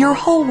this, your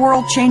whole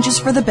world changes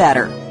for the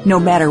better. No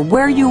matter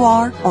where you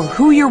are or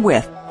who you're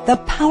with, the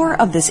power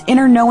of this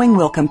inner knowing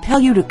will compel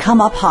you to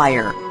come up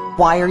higher.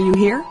 Why are you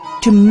here?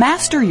 To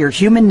master your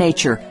human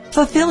nature,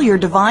 fulfill your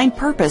divine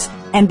purpose,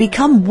 and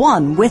become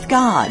one with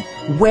God.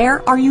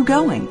 Where are you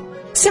going?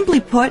 Simply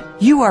put,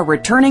 you are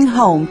returning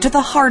home to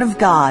the heart of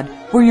God,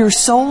 where your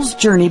soul's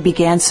journey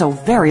began so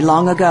very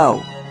long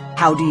ago.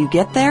 How do you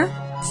get there?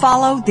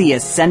 Follow the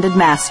Ascended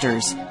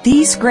Masters.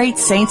 These great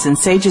saints and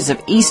sages of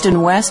East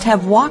and West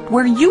have walked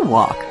where you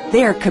walk.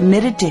 They are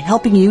committed to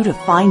helping you to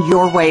find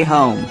your way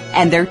home,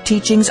 and their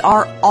teachings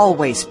are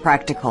always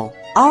practical.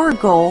 Our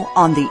goal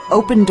on The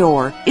Open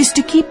Door is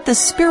to keep the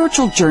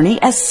spiritual journey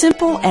as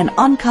simple and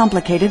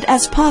uncomplicated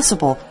as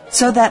possible,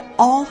 so that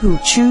all who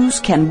choose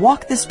can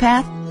walk this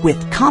path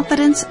with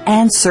confidence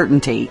and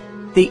certainty.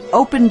 The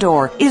Open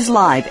Door is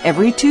live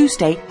every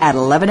Tuesday at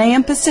 11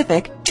 a.m.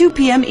 Pacific, 2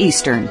 p.m.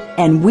 Eastern,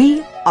 and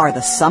we are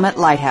the Summit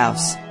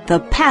Lighthouse,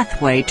 the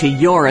pathway to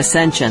your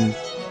ascension.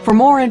 For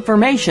more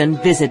information,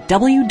 visit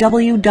www.tsl.org.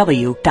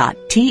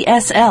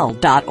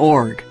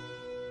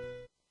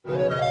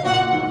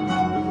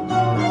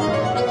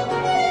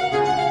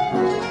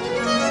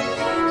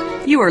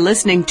 You are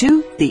listening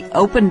to The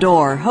Open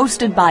Door,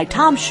 hosted by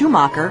Tom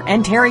Schumacher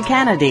and Terry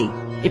Kennedy.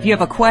 If you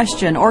have a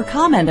question or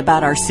comment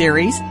about our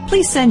series,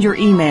 please send your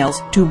emails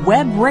to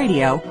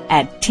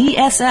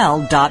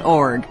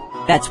webradio@tsl.org.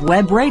 That's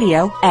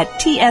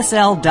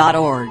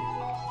webradio@tsl.org.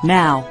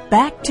 Now,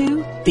 back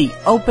to The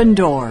Open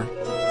Door.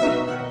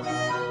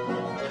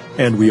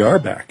 And we are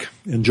back.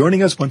 And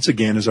joining us once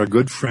again is our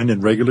good friend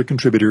and regular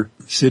contributor,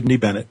 Sidney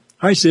Bennett.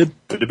 Hi, Sid.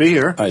 Good to be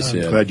here. Hi,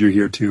 Sid. I'm glad you're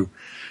here, too.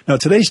 Now,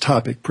 today's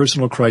topic,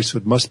 personal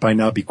Christhood, must by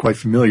now be quite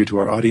familiar to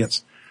our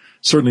audience.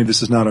 Certainly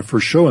this is not our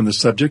first show on this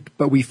subject,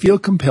 but we feel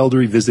compelled to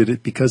revisit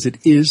it because it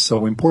is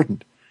so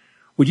important.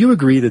 Would you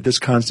agree that this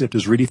concept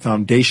is really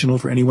foundational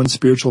for anyone's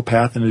spiritual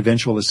path and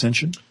eventual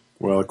ascension?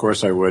 Well, of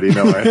course I would. You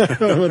know,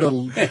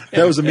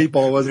 that was a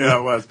meatball, wasn't it? Yeah,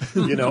 it was.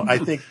 You know, I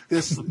think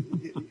this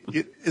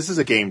is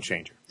a game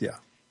changer. Yeah.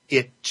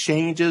 It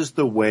changes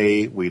the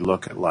way we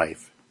look at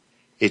life.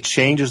 It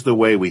changes the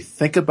way we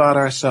think about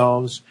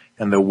ourselves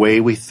and the way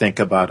we think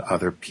about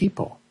other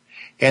people.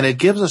 And it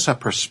gives us a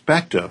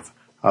perspective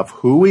of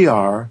who we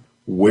are,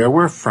 where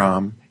we're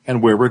from,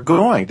 and where we're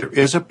going. There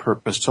is a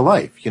purpose to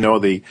life.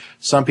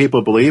 Some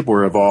people believe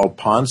we're evolved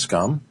pond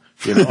scum.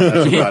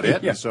 That's about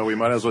it. Yeah. So we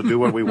might as well do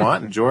what we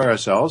want, enjoy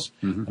ourselves.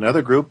 Mm-hmm.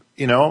 Another group,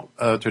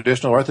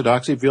 traditional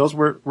orthodoxy feels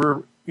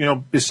we're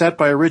beset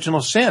by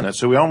original sin. And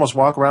so we almost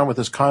walk around with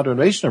this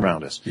condemnation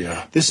around us.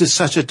 Yeah. This is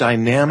such a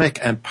dynamic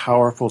and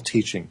powerful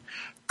teaching.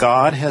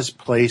 God has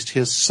placed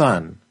his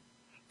Son,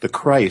 the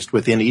Christ,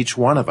 within each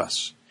one of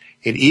us.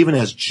 And even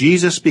as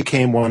Jesus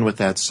became one with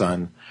that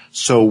Son,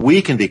 so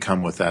we can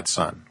become one with that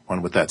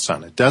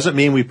Son. It doesn't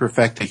mean we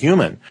perfect the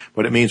human,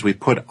 but it means we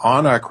put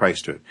on our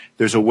Christhood.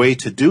 There's a way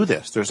to do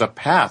this. There's a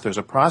path. There's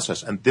a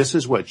process. And this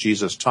is what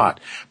Jesus taught.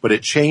 But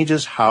it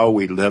changes how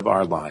we live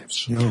our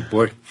lives. Oh,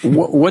 boy.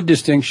 What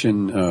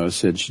distinction,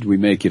 Sid, should we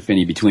make, if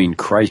any, between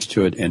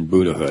Christhood and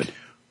Buddhahood?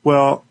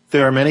 Well,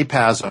 there are many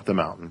paths up the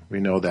mountain.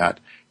 We know that.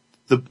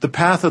 The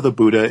path of the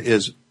Buddha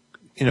is,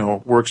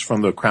 works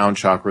from the crown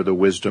chakra, the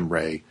wisdom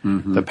ray.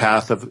 Mm-hmm. The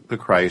path of the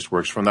Christ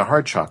works from the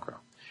heart chakra.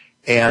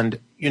 And,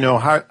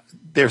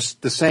 they're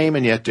the same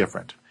and yet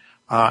different.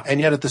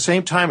 And yet at the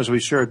same time, as we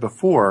shared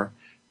before,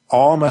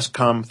 all must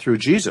come through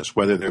Jesus,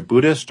 whether they're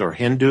Buddhist or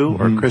Hindu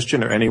or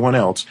Christian or anyone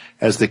else,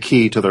 as the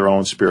key to their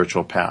own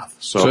spiritual path.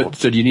 So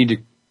do you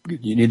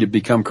need to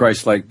become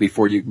Christ-like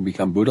before you can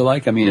become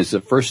Buddha-like? I mean, is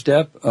the first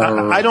step?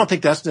 I don't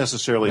think that's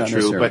necessarily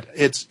true, but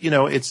it's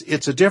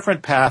a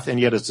different path and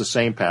yet it's the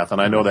same path.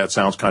 And I know that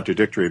sounds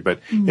contradictory, but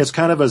it's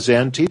kind of a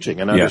Zen teaching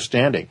and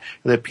understanding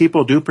that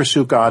people do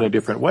pursue God in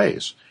different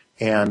ways.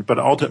 But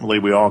ultimately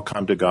we all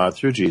come to God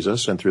through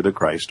Jesus and through the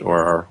Christ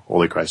or our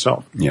Holy Christ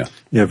self. Yeah.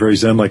 Yeah, very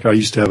Zen. Like I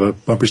used to have a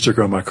bumper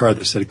sticker on my car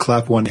that said,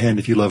 clap one hand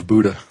if you love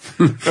Buddha.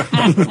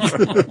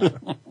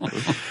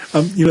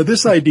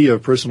 This idea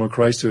of personal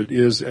Christhood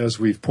is, as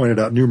we've pointed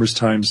out numerous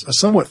times, a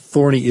somewhat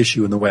thorny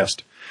issue in the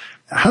West.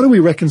 How do we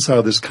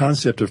reconcile this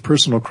concept of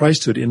personal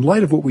Christhood in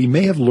light of what we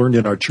may have learned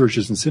in our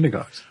churches and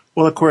synagogues?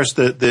 Well, of course,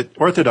 the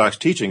Orthodox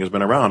teaching has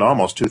been around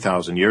almost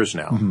 2,000 years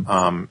now.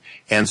 Mm-hmm.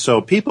 And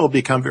so people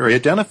become very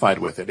identified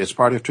with it. It's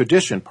part of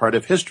tradition, part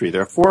of history.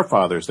 Their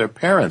forefathers, their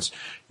parents,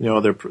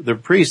 their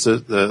priests,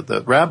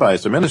 the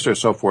rabbis, the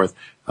ministers, so forth,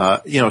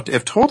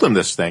 have told them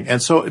this thing.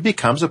 And so it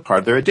becomes a part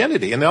of their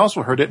identity. And they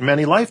also heard it in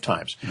many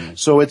lifetimes. Mm-hmm.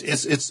 So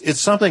it's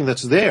something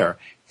that's there.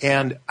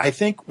 And I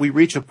think we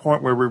reach a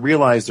point where we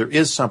realize there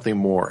is something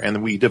more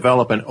and we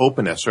develop an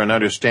openness or an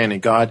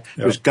understanding.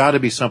 There's got to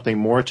be something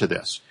more to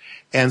this.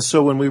 And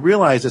so when we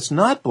realize it's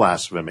not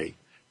blasphemy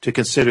to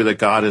consider that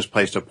God has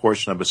placed a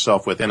portion of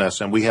himself within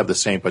us and we have the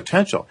same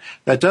potential,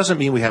 that doesn't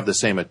mean we have the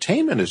same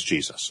attainment as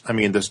Jesus. I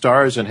mean, the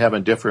stars in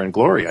heaven differ in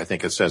glory, I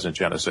think it says in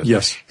Genesis.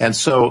 Yes. And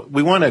so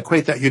we want to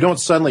equate that. You don't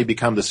suddenly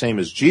become the same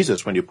as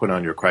Jesus when you put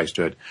on your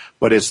Christhood,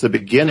 but it's the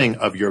beginning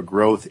of your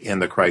growth in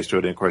the Christhood.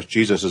 And of course,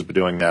 Jesus has been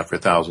doing that for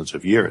thousands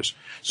of years.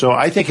 So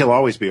I think he'll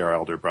always be our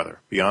elder brother,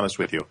 be honest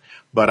with you.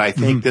 But I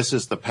think this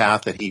is the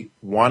path that he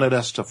wanted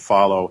us to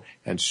follow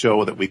and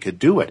show that we could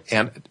do it.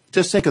 And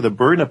just think of the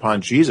burden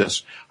upon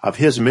Jesus of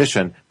his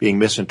mission being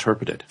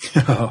misinterpreted.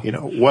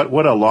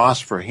 What a loss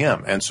for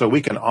him. And so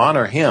we can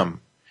honor him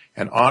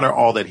and honor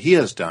all that he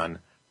has done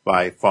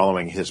by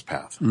following his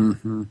path.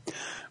 Mm-hmm.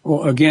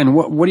 Well, again,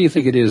 what do you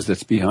think it is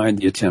that's behind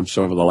the attempts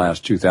over the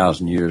last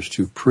 2,000 years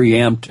to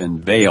preempt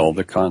and veil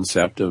the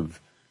concept of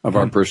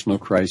our personal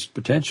Christ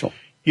potential?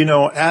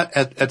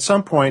 At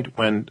some point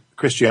when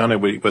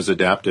Christianity was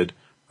adopted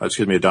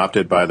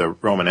by the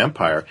Roman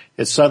Empire,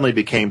 it suddenly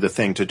became the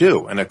thing to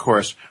do. And of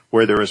course,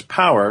 where there is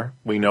power,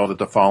 we know that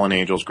the fallen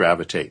angels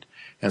gravitate.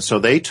 And so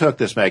they took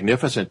this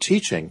magnificent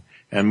teaching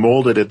and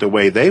molded it the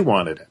way they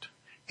wanted it.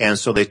 And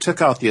so they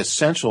took out the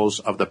essentials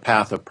of the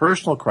path of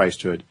personal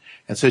Christhood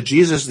and said,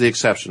 Jesus is the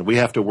exception. We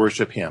have to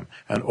worship him.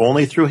 And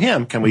only through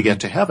him can we get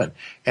to heaven.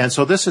 And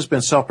so this has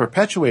been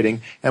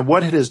self-perpetuating. And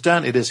what it has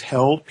done, it has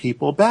held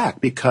people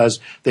back because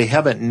they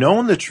haven't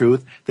known the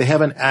truth. They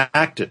haven't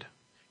acted.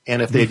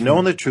 And if they'd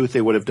known the truth,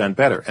 they would have done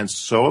better. And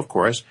so, of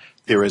course,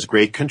 there is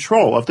great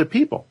control of the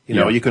people.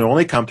 You can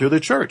only come through the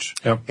church.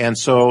 Yep. And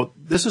so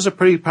this is a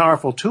pretty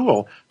powerful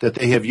tool that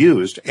they have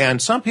used.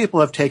 And some people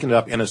have taken it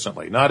up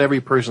innocently. Not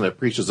every person that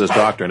preaches this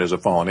doctrine is a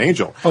fallen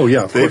angel. Oh,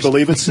 yeah, of They course.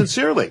 believe it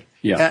sincerely.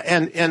 Yeah.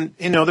 And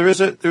there is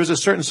a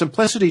certain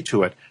simplicity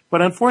to it.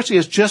 But unfortunately,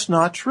 it's just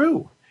not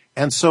true.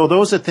 And so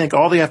those that think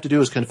all they have to do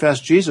is confess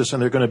Jesus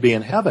and they're going to be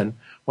in heaven,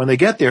 when they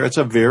get there, it's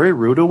a very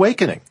rude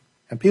awakening.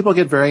 And people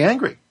get very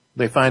angry.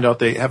 They find out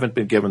they haven't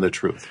been given the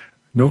truth.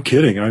 No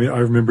kidding. I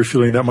remember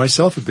feeling that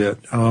myself a bit.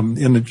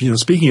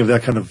 Speaking of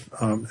that kind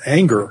of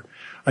anger,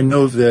 I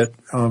know that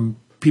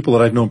people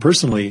that I've known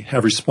personally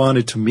have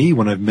responded to me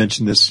when I've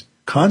mentioned this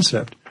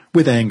concept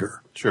with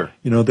anger. Sure.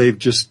 They've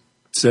just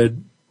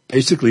said,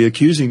 basically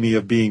accusing me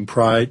of being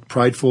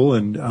prideful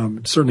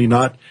and certainly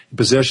not in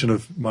possession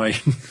of my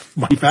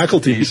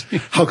faculties.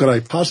 How could I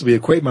possibly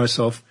equate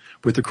myself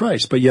with the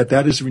Christ? But yet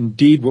that is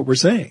indeed what we're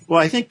saying. Well,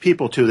 I think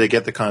people, too, they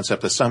get the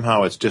concept that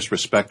somehow it's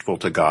disrespectful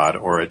to God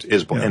or it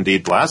is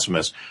indeed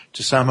blasphemous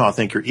to somehow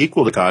think you're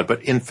equal to God.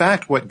 But in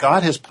fact, what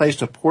God has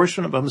placed a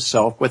portion of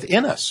himself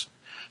within us.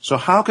 So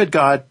how could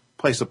God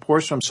place a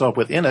portion of himself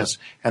within us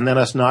and then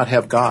us not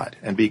have God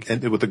and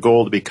with the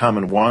goal to become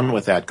in one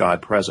with that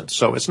God presence.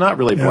 So it's not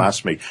really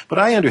blasphemy, but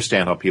I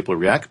understand how people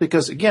react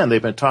because, again,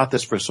 they've been taught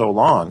this for so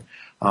long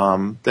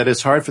that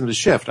it's hard for them to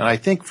shift. And I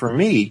think for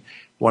me,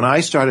 when I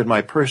started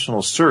my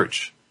personal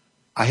search,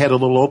 I had a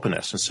little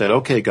openness and said,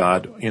 okay,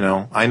 God,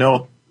 I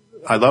know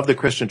I love the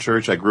Christian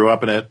church. I grew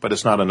up in it, but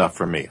it's not enough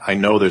for me. I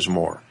know there's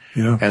more.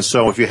 Yeah. And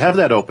so if you have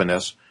that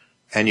openness,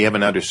 and you have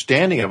an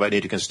understanding of it,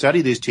 and you can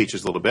study these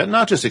teachings a little bit,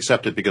 not just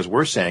accept it because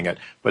we're saying it,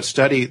 but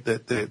study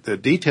the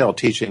detailed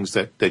teachings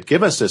that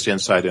give us this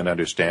insight and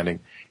understanding.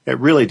 It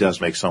really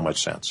does make so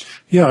much sense.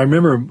 Yeah, I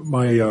remember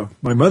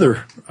my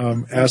mother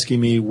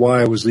asking me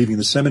why I was leaving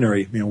the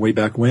seminary, way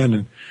back when,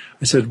 and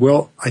I said,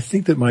 well, I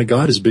think that my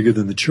God is bigger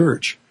than the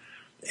church.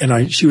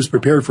 And she was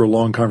prepared for a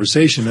long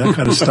conversation. And that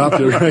kind of stopped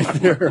it right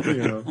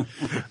there,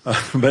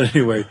 But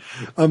anyway,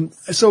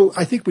 so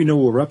I think we know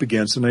what we're up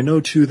against. And I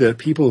know too that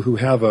people who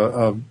have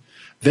a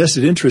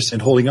vested interest in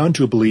holding on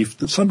to a belief,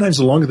 that sometimes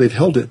the longer they've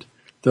held it,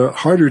 the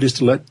harder it is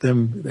to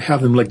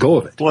have them let go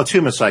of it. Well, it's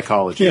human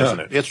psychology, isn't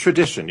it? It's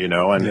tradition,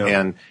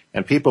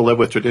 and people live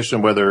with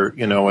tradition whether,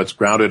 it's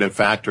grounded in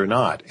fact or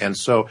not. And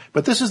so,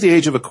 but this is the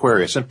age of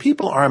Aquarius, and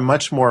people are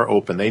much more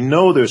open. They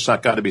know there's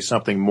got to be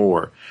something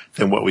more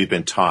than what we've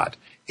been taught.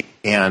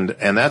 And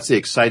that's the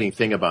exciting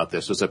thing about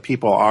this, is that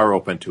people are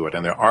open to it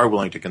and they are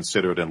willing to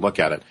consider it and look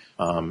at it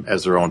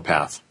as their own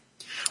path.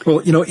 Well,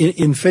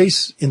 in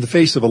the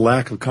face of a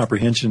lack of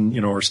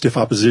comprehension, or stiff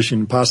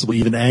opposition, possibly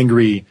even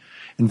angry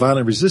and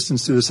violent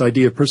resistance to this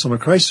idea of personal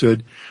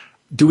Christhood,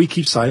 do we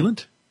keep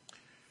silent?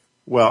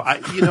 Well,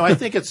 I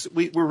think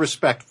we're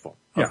respectful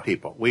of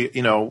people.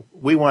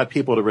 We want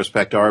people to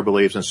respect our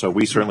beliefs, and so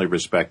we certainly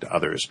respect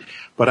others.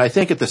 But I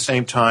think at the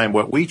same time,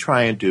 what we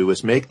try and do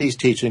is make these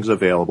teachings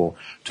available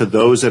to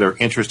those that are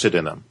interested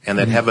in them and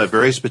that have a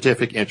very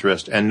specific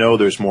interest and know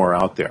there's more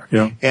out there.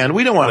 Yeah. And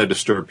we don't want to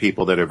disturb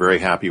people that are very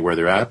happy where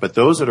they're at, but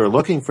those that are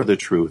looking for the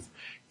truth,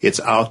 it's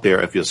out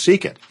there if you'll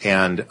seek it.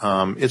 And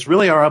it's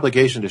really our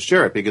obligation to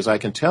share it, because I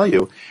can tell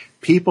you,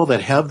 people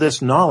that have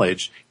this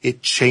knowledge,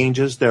 it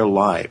changes their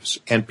lives.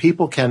 And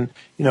people can,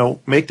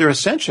 make their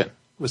ascension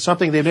with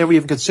something they've never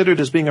even considered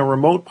as being a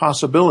remote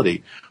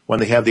possibility when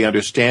they have the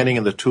understanding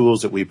and the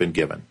tools that we've been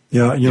given.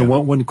 Yeah,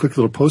 one quick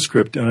little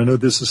postscript, and I know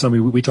this is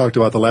something we talked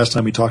about the last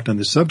time we talked on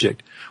this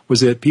subject,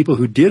 was that people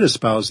who did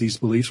espouse these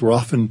beliefs were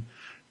often,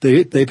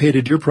 they paid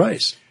a dear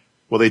price.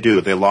 Well, they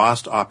do. They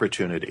lost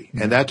opportunity.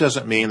 And that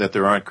doesn't mean that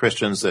there aren't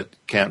Christians that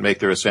can't make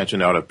their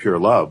ascension out of pure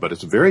love, but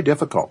it's very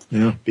difficult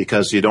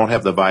because you don't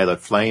have the violet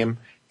flame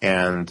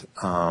and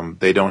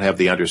they don't have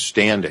the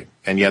understanding.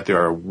 And yet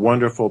there are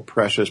wonderful,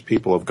 precious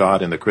people of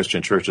God in the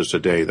Christian churches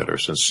today that are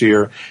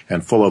sincere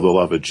and full of the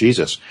love of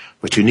Jesus.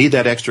 But you need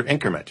that extra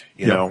increment,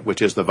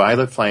 which is the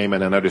violet flame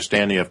and an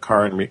understanding of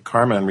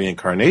karma and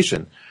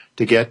reincarnation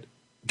to get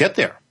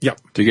there. Yeah.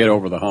 To get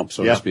over the hump,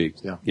 so to speak.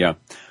 Yeah.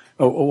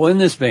 Oh, well, in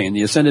this vein,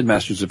 the Ascended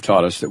Masters have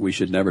taught us that we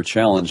should never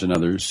challenge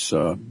another's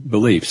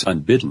beliefs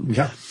unbidden.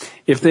 Yeah.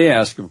 If they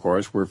ask, of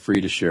course, we're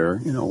free to share,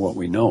 what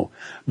we know.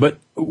 But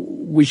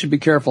we should be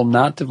careful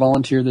not to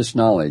volunteer this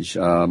knowledge.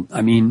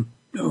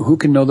 Who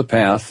can know the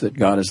path that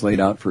God has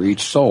laid out for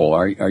each soul?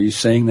 Are you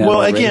saying that? Well,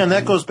 already? Again,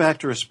 that goes back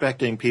to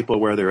respecting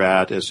people where they're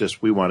at. It's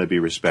just we want to be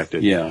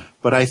respected. Yeah.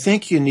 But I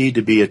think you need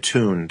to be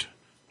attuned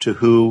to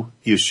who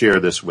you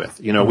share this with.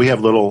 We have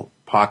little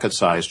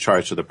pocket-sized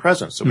charts of the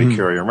presence that we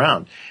carry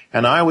around.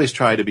 And I always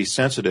try to be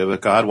sensitive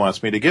if God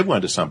wants me to give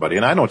one to somebody.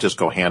 And I don't just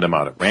go hand them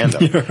out at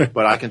random.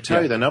 But I can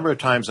tell you the number of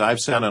times I've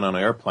sat on an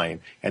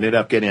airplane and ended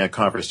up getting a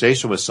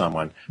conversation with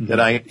someone that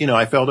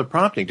I felt a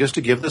prompting just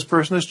to give this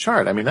person this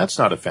chart. I mean, that's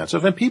not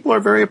offensive. And people are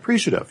very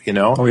appreciative,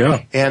 Oh,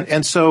 yeah.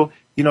 And so,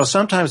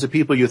 sometimes the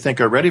people you think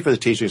are ready for the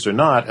teachings are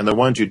not, and the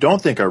ones you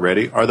don't think are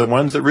ready are the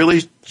ones that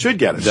really should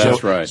get it.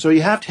 That's right. So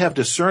you have to have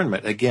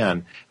discernment,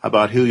 again,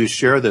 about who you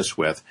share this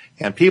with.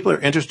 And people are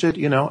interested,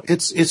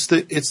 it's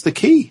the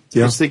key.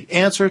 Yeah. It's the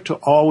answer to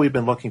all we've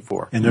been looking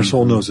for. And their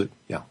soul knows it.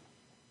 Yeah.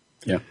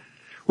 Yeah.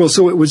 Well,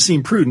 so it would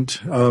seem prudent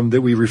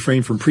that we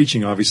refrain from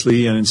preaching,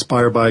 obviously, and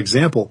inspire by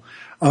example.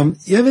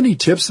 You have any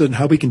tips on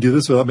how we can do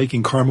this without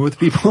making karma with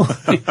people?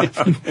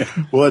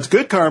 Well, it's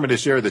good karma to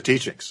share the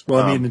teachings.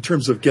 Well, in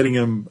terms of getting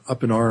them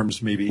up in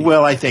arms, maybe.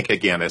 Well, I think,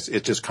 again, it's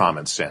just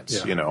common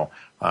sense,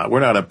 We're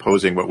not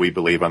imposing what we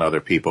believe on other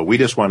people. We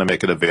just want to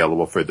make it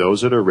available for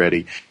those that are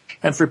ready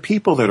and for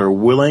people that are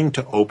willing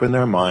to open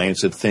their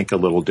minds and think a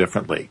little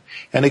differently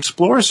and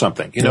explore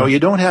something. You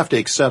don't have to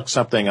accept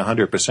something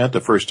 100%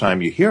 the first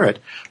time you hear it,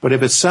 but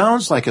if it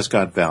sounds like it's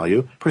got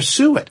value,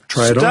 pursue it.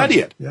 Study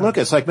it. Yeah. Look,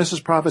 it's like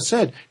Mrs. Prophet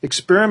said,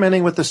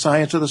 experimenting with the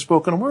science of the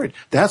spoken word.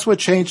 That's what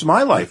changed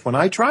my life when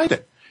I tried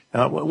it.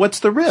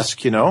 What's the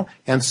risk,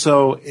 And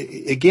so,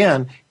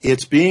 again,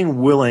 it's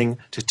being willing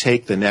to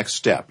take the next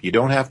step. You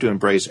don't have to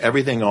embrace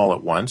everything all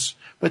at once,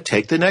 but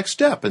take the next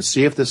step and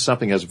see if this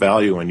something has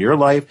value in your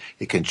life.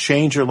 It can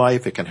change your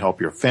life. It can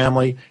help your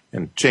family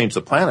and change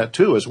the planet,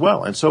 too, as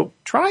well. And so,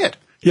 try it.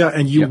 Yeah,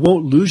 and you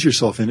won't lose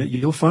yourself in it.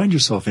 You'll find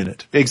yourself in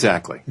it.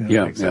 Exactly.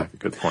 Yeah, exactly.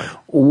 Good point.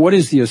 What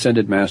is the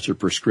Ascended Master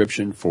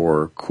prescription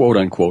for, quote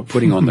unquote,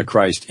 putting on the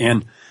Christ?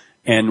 And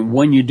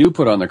when you do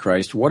put on the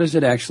Christ, what does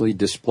it actually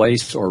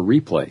displace or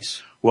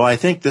replace? Well, I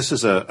think this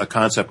is a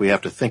concept we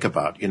have to think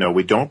about. You know,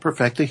 we don't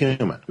perfect the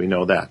human. We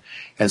know that.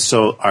 And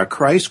so our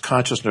Christ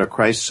consciousness, our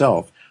Christ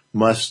self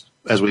must,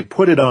 as we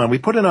put it on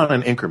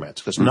in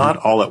increments. It's not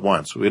all at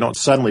once. We don't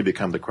suddenly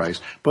become the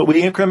Christ, but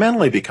we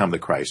incrementally become the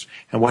Christ.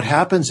 And what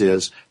happens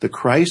is the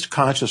Christ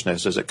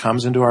consciousness, as it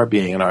comes into our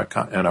being in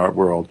our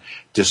world,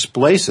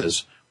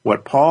 displaces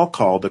what Paul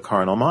called the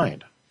carnal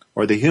mind,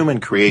 or the human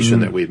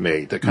creation that we've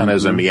made, that kind of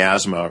is a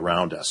miasma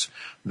around us,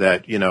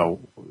 that, you know,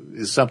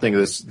 is something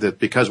that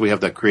because we have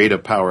the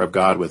creative power of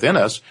God within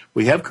us,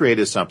 we have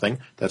created something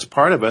that's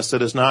part of us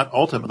that is not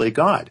ultimately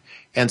God.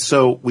 And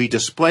so we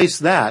displace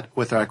that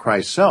with our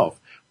Christ self.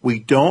 We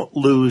don't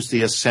lose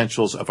the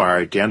essentials of our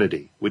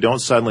identity. We don't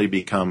suddenly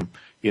become,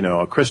 you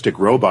know, a Christic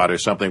robot or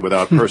something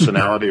without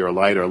personality or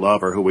light or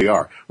love or who we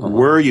are.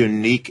 We're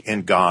unique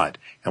in God.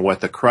 And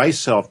what the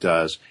Christ self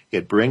does,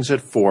 it brings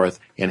it forth,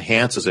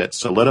 enhances it,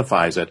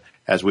 solidifies it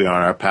as we are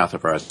on our path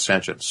of our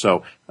ascension.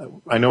 So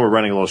I know we're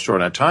running a little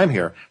short on time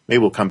here. Maybe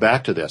we'll come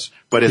back to this,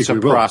 but it's a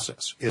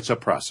process. It's a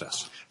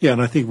process. Yeah,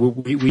 and I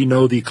think we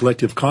know the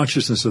collective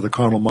consciousness of the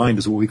carnal mind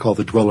is what we call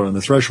the dweller on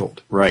the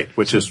threshold. Right,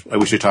 which is,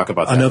 we should talk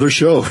about that. Another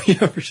show,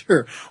 yeah, for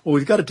sure. Well,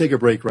 we've got to take a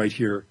break right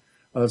here.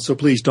 So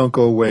please don't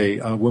go away.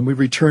 When we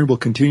return, we'll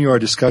continue our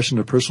discussion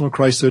of personal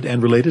Christhood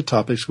and related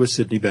topics with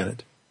Sidney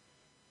Bennett.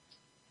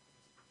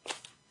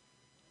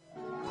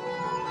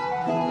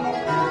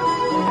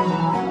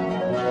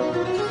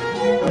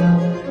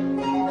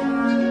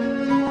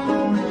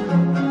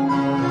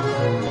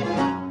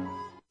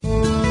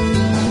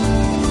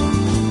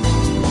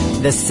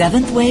 The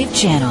Seventh Wave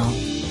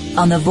Channel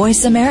on the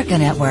Voice America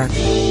Network.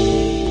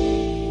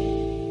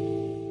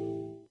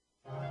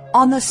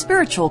 On the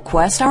spiritual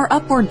quest, our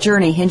upward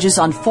journey hinges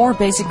on 4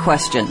 basic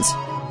questions.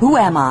 Who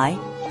am I?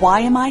 Why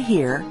am I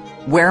here?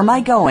 Where am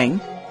I going?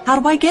 How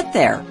do I get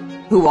there?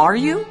 Who are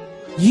you?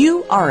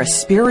 You are a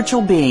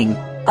spiritual being,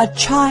 a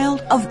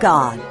child of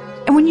God.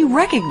 And when you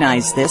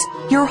recognize this,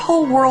 your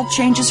whole world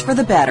changes for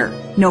the better.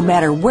 No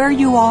matter where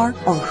you are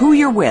or who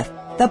you're with,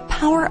 the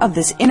power of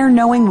this inner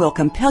knowing will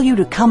compel you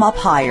to come up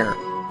higher.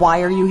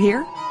 Why are you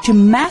here? To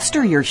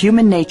master your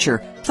human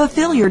nature,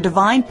 fulfill your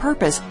divine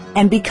purpose,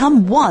 and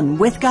become one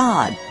with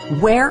God.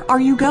 Where are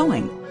you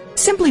going?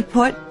 Simply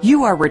put,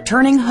 you are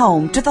returning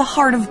home to the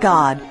heart of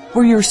God,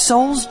 where your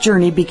soul's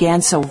journey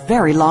began so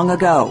very long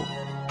ago.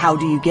 How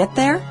do you get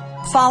there?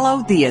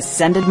 Follow the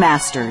Ascended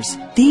Masters.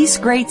 These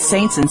great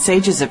saints and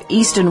sages of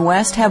East and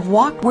West have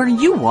walked where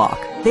you walk.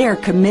 They are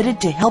committed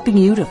to helping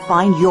you to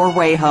find your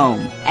way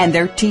home, and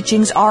their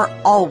teachings are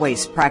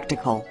always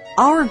practical.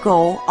 Our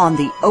goal on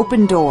The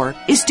Open Door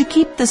is to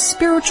keep the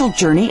spiritual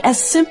journey as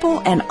simple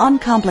and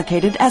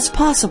uncomplicated as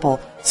possible,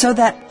 so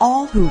that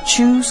all who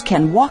choose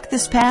can walk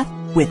this path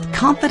with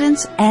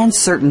confidence and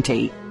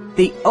certainty.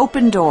 The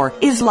Open Door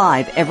is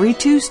live every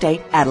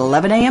Tuesday at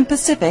 11 a.m.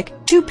 Pacific,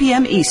 2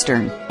 p.m.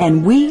 Eastern,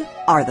 and we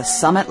are the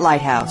Summit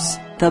Lighthouse,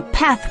 the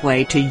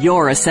pathway to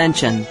your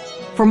ascension.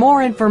 For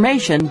more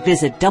information,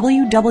 visit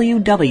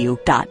www.tsl.org.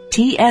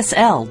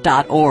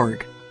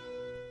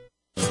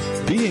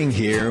 Being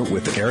Here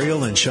with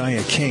Ariel and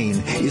Shia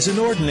Kane is an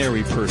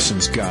ordinary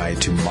person's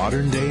guide to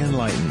modern-day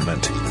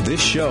enlightenment.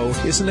 This show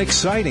is an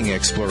exciting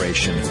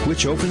exploration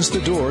which opens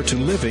the door to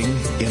living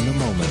in the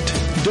moment.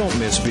 Don't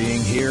miss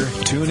Being Here.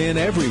 Tune in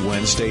every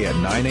Wednesday at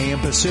 9 a.m.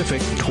 Pacific,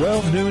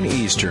 12 noon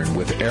Eastern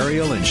with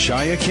Ariel and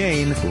Shia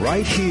Kane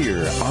right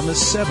here on the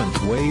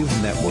Seventh Wave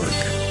Network.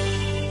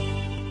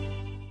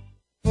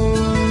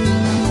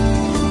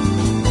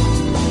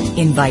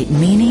 Invite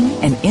meaning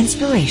and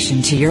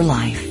inspiration to your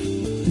life.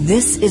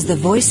 This is the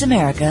Voice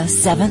America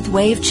Seventh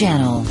Wave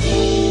Channel.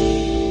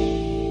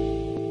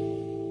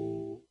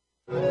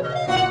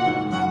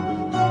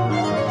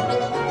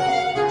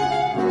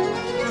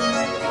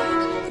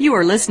 You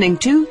are listening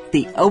to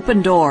The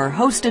Open Door,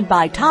 hosted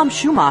by Tom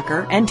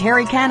Schumacher and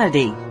Terry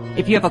Kennedy.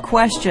 If you have a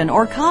question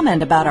or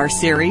comment about our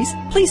series,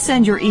 please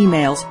send your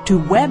emails to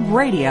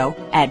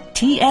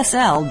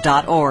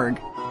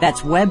webradio@tsl.org.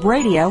 That's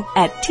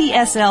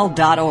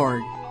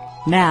webradio@tsl.org.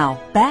 Now,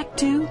 back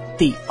to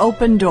The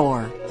Open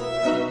Door.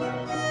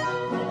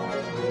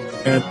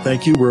 And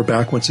thank you. We're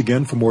back once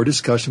again for more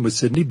discussion with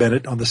Sidney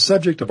Bennett on the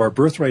subject of our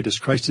birthright as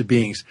Christed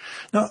beings.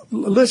 Now,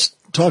 let's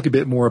talk a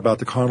bit more about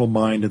the carnal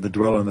mind and the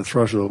dweller on the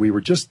threshold. We were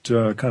just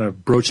kind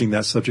of broaching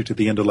that subject at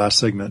the end of last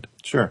segment.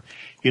 Sure.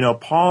 You know,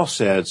 Paul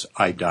says,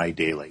 I die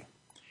daily.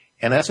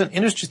 And that's an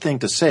interesting thing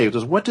to say,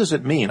 because what does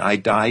it mean, I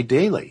die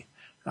daily?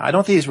 I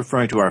don't think he's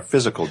referring to our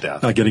physical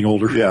death. Not getting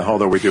older. Yeah,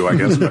 although we do, I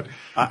guess. But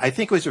I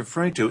think what he's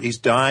referring to, he's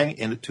dying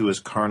into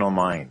his carnal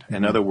mind.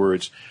 In other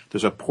words,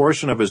 there's a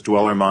portion of his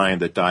dweller mind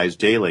that dies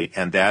daily,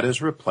 and that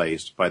is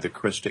replaced by the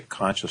Christic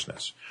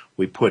consciousness.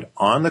 We put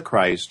on the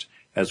Christ,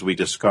 as we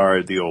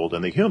discard the old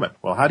and the human.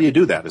 Well, how do you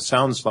do that? It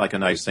sounds like a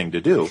nice thing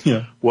to do.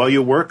 Yeah. Well,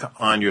 you work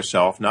on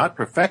yourself, not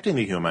perfecting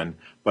the human,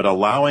 but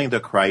allowing the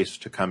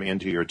Christ to come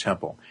into your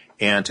temple.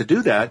 And to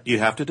do that, you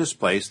have to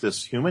displace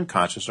this human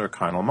conscious or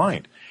carnal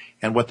mind.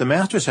 And what the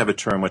masters have a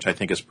term, which I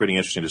think is pretty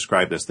interesting to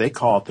describe this, they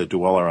call it the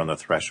dweller on the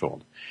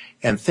threshold.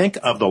 And think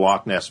of the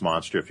Loch Ness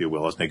Monster, if you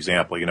will, as an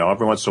example. You know,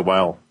 every once in a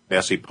while,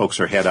 Nessie pokes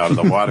her head out of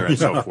the water and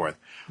so forth.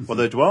 Well,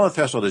 the dweller on the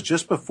threshold is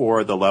just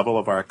before the level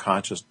of our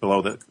conscious,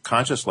 below the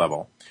conscious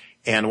level.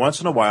 And once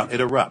in a while, it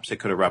erupts. It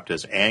could erupt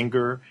as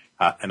anger,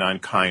 an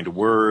unkind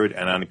word,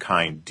 an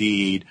unkind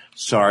deed,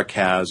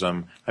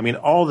 sarcasm. I mean,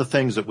 all the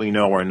things that we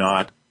know are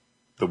not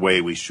the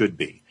way we should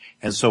be.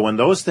 And so when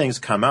those things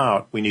come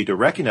out, we need to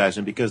recognize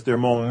them because they're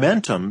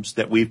momentums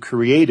that we've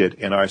created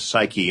in our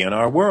psyche, in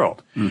our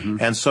world. Mm-hmm.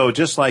 And so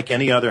just like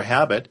any other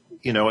habit,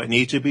 you know, it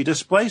needs to be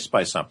displaced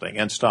by something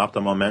and stop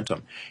the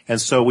momentum. And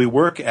so we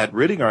work at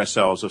ridding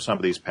ourselves of some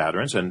of these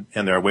patterns, and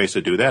there are ways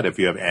to do that. If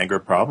you have anger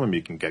problem,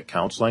 you can get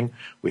counseling.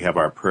 We have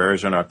our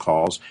prayers and our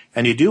calls.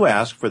 And you do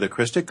ask for the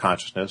Christic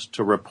consciousness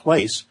to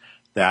replace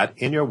that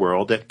in your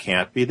world that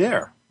can't be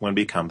there when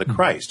we become the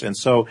Christ. And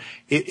so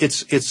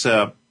it's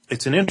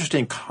an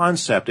interesting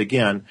concept.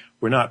 Again,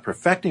 we're not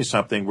perfecting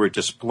something, we're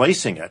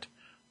displacing it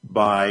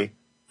by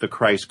the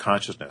Christ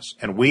consciousness.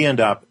 And we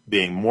end up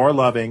being more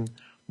loving,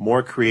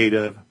 more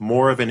creative,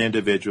 more of an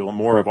individual,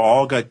 more of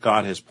all that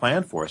God has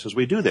planned for us as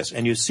we do this.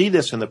 And you see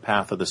this in the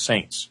path of the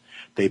saints.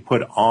 They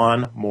put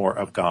on more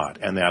of God,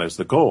 and that is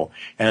the goal.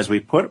 And as we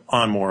put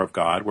on more of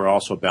God, we're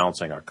also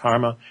balancing our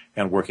karma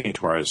and working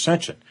to our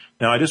ascension.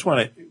 Now, I just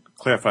want to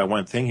clarify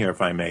one thing here,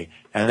 if I may,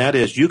 and that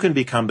is you can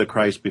become the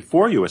Christ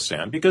before you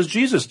ascend because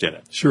Jesus did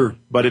it. Sure.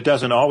 But it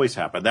doesn't always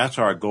happen. That's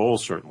our goal,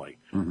 certainly.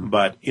 Mm-hmm.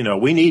 But, you know,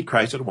 we need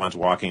Christ at once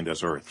walking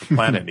this earth. The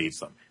planet needs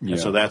them. Yeah.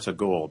 And so that's a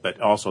goal. But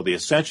also the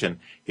ascension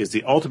is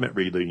the ultimate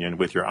reunion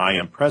with your I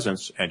am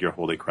presence and your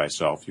holy Christ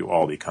self. You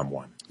all become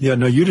one. Yeah,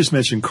 no, you just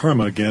mentioned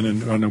karma again,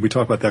 and we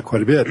talk about that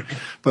quite a bit.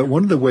 But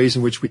one of the ways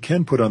in which we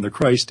can put on the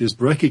Christ is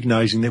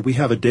recognizing that we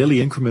have a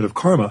daily increment of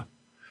karma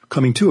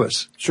coming to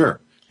us. Sure.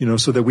 You know,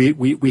 so that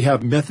we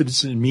have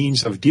methods and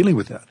means of dealing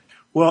with that.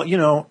 Well, you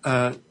know,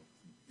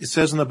 it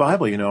says in the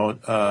Bible, you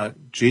know,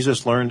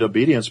 Jesus learned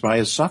obedience by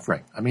his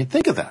suffering. I mean,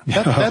 think of that.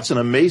 That's an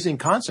amazing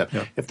concept.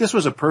 Yeah. If this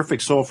was a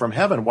perfect soul from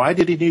heaven, why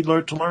did he need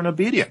to learn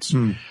obedience?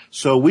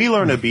 So we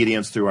learn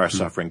obedience through our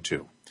suffering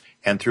too,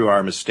 and through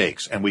our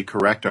mistakes, and we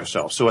correct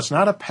ourselves. So it's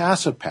not a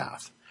passive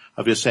path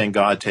of just saying,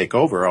 God, take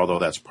over, although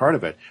that's part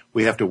of it.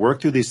 We have to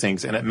work through these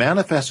things, and it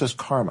manifests as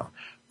karma.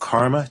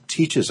 Karma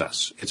teaches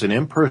us. It's an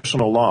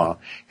impersonal law,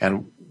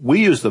 and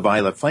we use the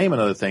violet flame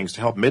and other things to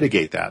help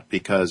mitigate that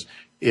because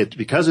it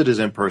is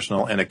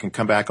impersonal and it can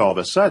come back all of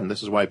a sudden.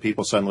 This is why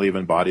people suddenly leave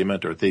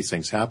embodiment or these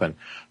things happen.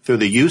 Through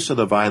the use of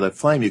the violet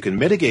flame, you can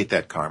mitigate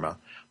that karma,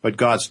 but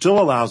God still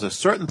allows us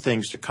certain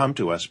things to come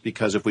to us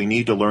because if we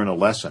need to learn a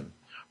lesson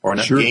or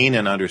gain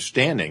an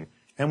understanding,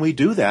 and we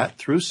do that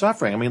through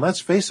suffering. I mean, let's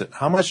face it.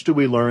 How much do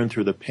we learn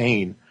through the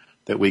pain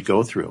that we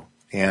go through?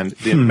 And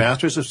the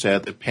masters have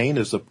said that pain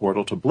is the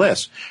portal to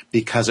bliss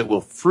because it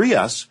will free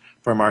us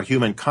from our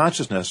human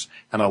consciousness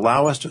and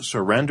allow us to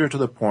surrender to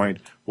the point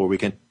where we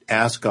can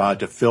ask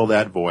God to fill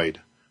that void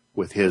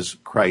with his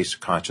Christ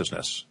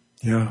consciousness.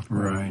 Yeah,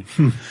 right.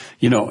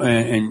 You know,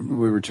 and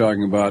we were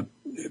talking about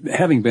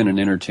having been an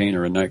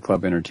entertainer, a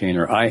nightclub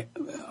entertainer.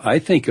 I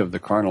think of the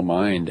carnal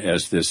mind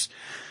as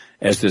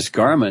this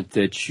garment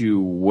that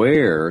you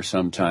wear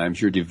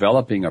sometimes. You're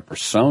developing a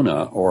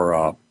persona or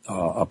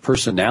a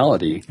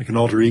personality. Like an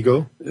alter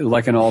ego?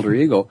 Like an alter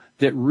ego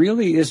that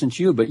really isn't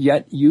you, but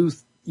yet you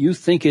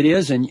think it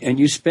is, and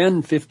you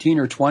spend 15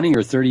 or 20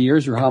 or 30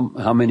 years or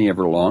how many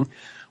ever long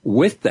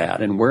with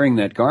that and wearing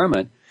that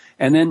garment.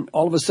 And then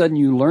all of a sudden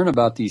you learn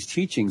about these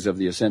teachings of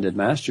the ascended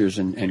masters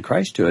and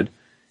Christhood,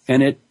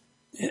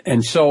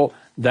 and so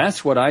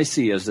that's what I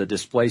see as the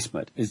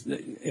displacement. Is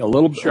a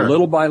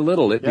little by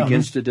little it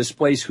begins to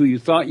displace who you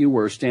thought you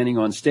were standing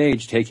on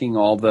stage, taking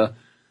all the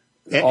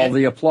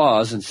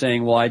applause and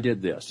saying, well, I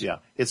did this. Yeah.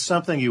 It's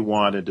something you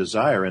want and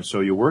desire, and so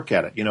you work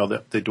at it. You know,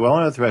 the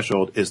dwelling on the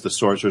threshold is the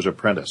sorcerer's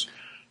apprentice.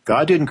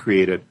 God didn't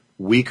create it.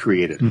 We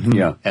created it. Mm-hmm.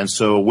 Yeah. And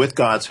so with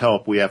God's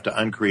help, we have to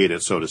uncreate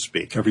it, so to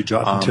speak. Every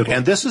jot and tittle.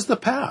 And this is the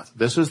path.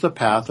 This is the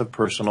path of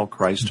personal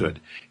Christhood.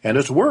 Mm-hmm. And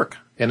it's work,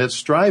 and it's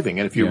striving.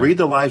 And if you read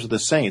the lives of the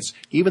saints,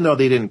 even though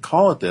they didn't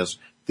call it this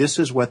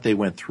is what they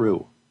went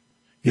through.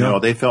 You know,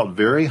 they felt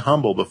very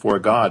humble before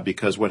God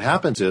because what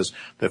happens is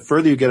the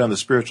further you get on the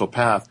spiritual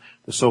path,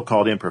 the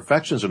so-called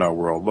imperfections in our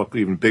world look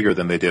even bigger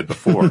than they did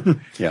before.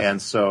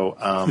 And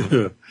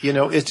so, you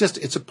know,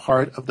 it's a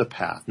part of the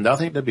path.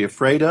 Nothing to be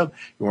afraid of.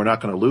 We're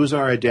not going to lose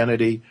our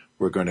identity.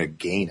 We're going to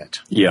gain it.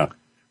 Yeah.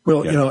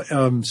 Well, you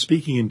know,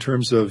 speaking in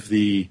terms of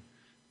the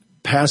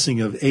passing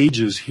of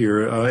ages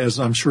here, as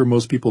I'm sure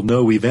most people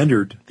know, we've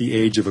entered the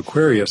age of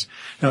Aquarius.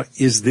 Now,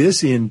 is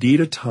this indeed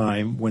a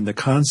time when the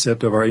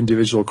concept of our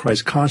individual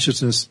Christ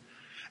consciousness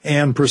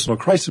and personal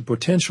Christ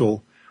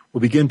potential will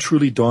begin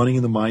truly dawning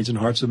in the minds and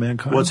hearts of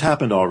mankind? Well, it's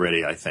happened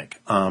already, I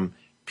think.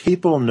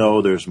 People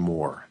know there's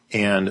more.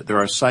 And there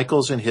are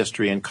cycles in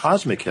history and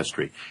cosmic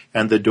history.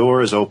 And the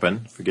door is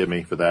open. Forgive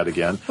me for that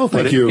again. Oh,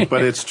 thank you.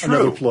 But it's true.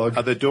 Another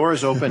plug. The door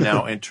is open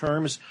now in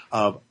terms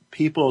of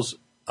people's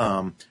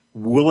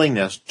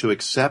willingness to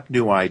accept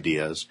new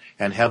ideas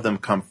and have them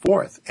come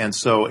forth. And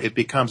so it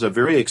becomes a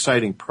very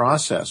exciting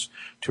process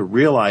to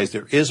realize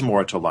there is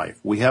more to life.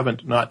 We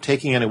haven't not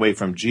taking any away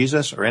from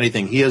Jesus or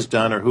anything he has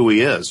done or who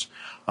he is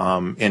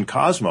in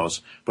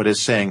cosmos, but is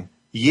saying,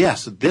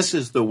 yes, this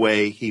is the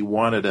way he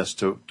wanted us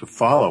to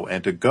follow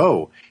and to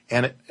go.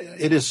 And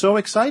it is so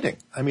exciting.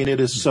 I mean, it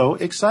is so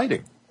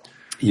exciting.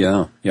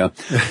 Yeah.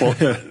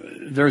 Well,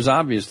 there's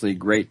obviously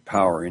great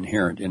power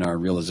inherent in our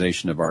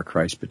realization of our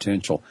Christ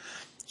potential.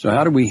 So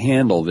how do we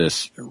handle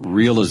this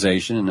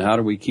realization, and how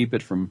do we keep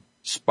it from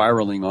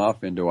spiraling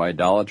off into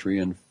idolatry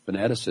and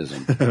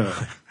fanaticism?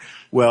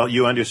 Well,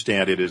 you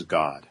understand it is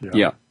God.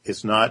 Yeah.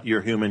 It's not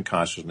your human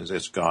consciousness,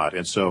 it's God.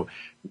 And so,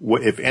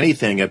 if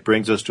anything, it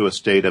brings us to a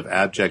state of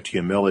abject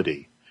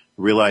humility,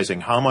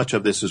 realizing how much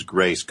of this is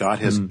grace. God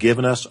has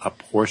given us a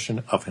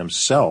portion of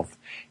himself,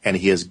 and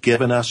he has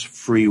given us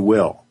free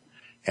will.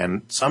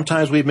 And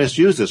sometimes we've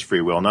misused this free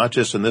will, not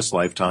just in this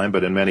lifetime,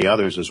 but in many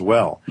others as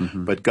well.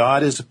 Mm-hmm. But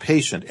God is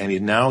patient, and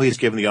he's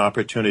given the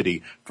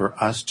opportunity for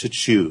us to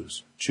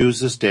choose. Choose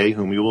this day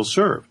whom you will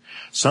serve.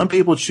 Some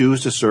people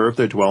choose to serve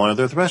their dwelling of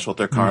their threshold,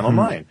 their carnal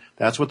mind.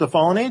 That's what the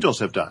fallen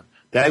angels have done.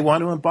 They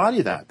want to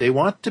embody that. They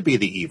want to be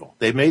the evil.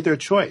 They've made their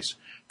choice.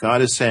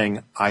 God is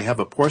saying, I have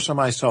a portion of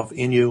myself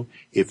in you.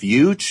 If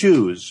you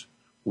choose,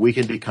 we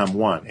can become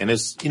one. And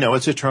it's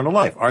eternal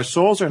life. Our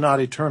souls are not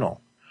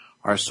eternal.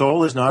 Our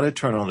soul is not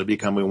eternal to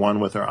becoming one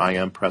with our I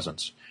am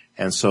presence.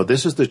 And so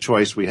this is the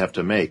choice we have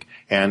to make.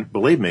 And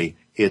believe me,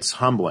 it's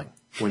humbling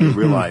when you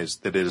realize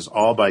that it is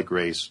all by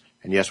grace.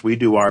 And yes, we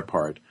do our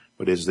part,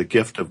 but it is the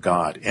gift of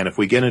God. And if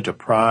we get into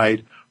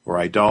pride or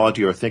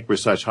idolatry or think we're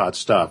such hot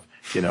stuff,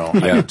 I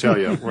can tell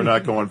you, we're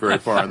not going very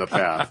far on the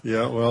path.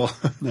 Yeah, well,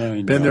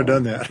 been there,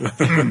 done that.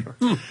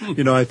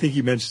 I think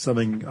you mentioned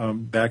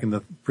something back in the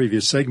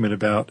previous segment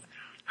about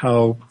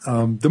how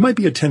there might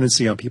be a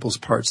tendency on people's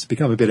parts to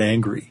become a bit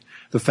angry.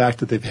 The fact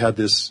that they've had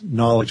this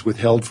knowledge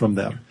withheld from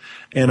them.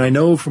 And I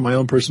know from my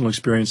own personal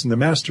experience, and the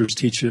masters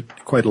teach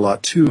it quite a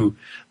lot too,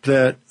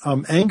 that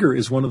anger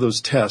is one of those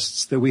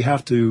tests that we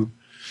have to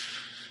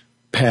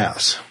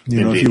pass,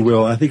 if you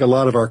will. I think a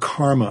lot of our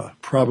karma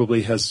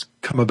probably has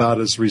come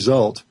about as a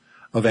result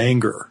of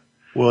anger.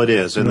 Well, it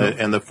is.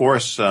 And the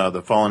force,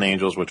 the fallen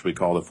angels, which we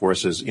call the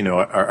forces,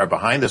 are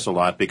behind this a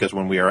lot, because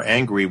when we are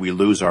angry, we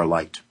lose our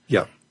light.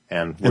 Yeah.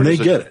 And they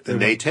get it.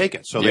 And they take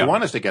it. So they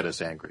want us to get us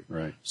angry.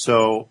 Right.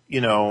 So,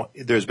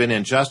 there's been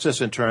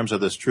injustice in terms of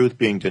this truth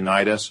being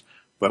denied us,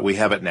 but we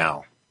have it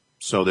now.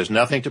 So there's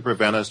nothing to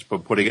prevent us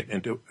from putting it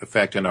into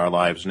effect in our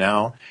lives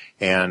now.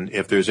 And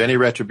if there's any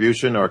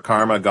retribution or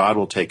karma, God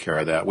will take care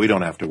of that. We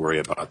don't have to worry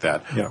about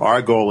that. Yeah.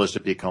 Our goal is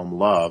to become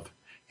love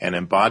and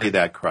embody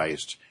that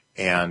Christ,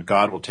 and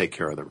God will take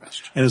care of the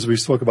rest. And as we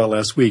spoke about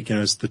last week,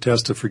 it's the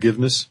test of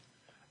forgiveness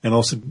and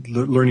also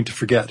learning to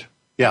forget.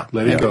 Yeah.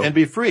 Let it go. And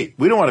be free.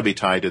 We don't want to be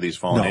tied to these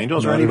fallen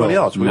angels or anybody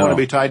else. We want to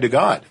be tied to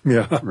God.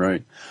 Yeah.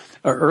 Right.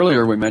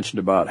 Earlier we mentioned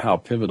about how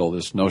pivotal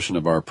this notion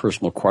of our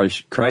personal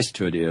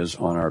Christhood is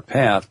on our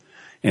path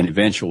and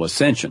eventual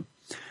ascension.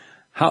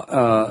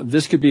 How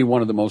this could be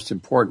one of the most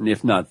important,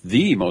 if not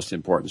the most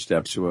important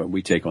steps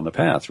we take on the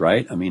path,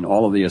 right? I mean,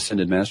 all of the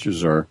ascended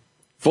masters are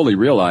fully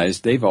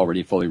realized. They've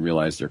already fully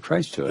realized their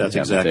Christhood. That's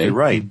exactly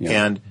right.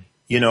 Yeah. And,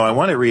 I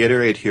want to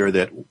reiterate here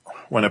that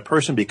when a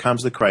person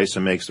becomes the Christ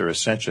and makes their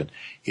ascension,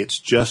 it's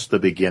just the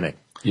beginning.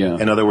 Yeah.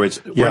 In other words,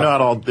 they're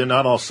not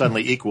all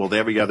suddenly equal to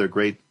every other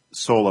great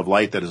soul of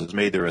light that has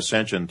made their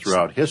ascension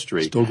throughout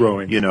history. Still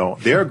growing.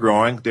 They're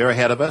growing. They're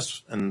ahead of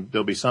us, and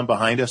there'll be some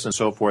behind us and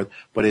so forth.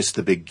 But it's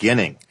the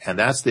beginning, and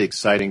that's the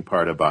exciting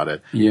part about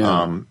it.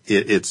 Yeah.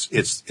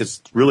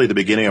 It's really the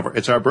beginning of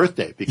it's our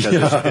birthday, because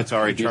it's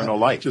our eternal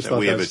life that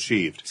we have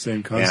achieved.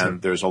 Same concept.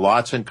 And there's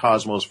lots in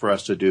cosmos for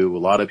us to do, a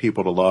lot of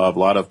people to love, a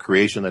lot of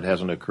creation that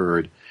hasn't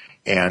occurred,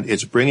 and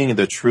it's bringing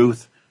the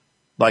truth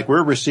like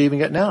we're receiving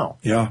it now.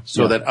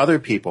 So that other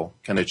people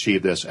can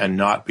achieve this and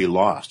not be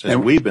lost, as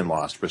we've been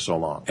lost for so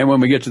long. And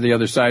when we get to the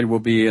other side, we'll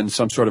be in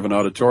some sort of an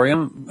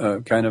auditorium,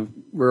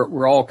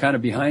 we're all kind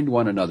of behind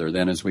one another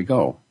then as we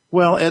go.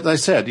 Well, as I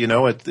said,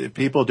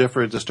 people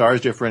differ, the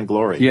stars differ in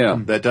glory. Yeah.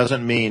 That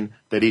doesn't mean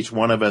that each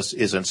one of us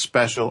isn't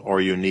special or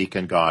unique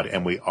in God,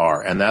 and we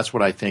are. And that's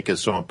what I think is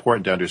so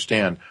important to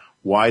understand,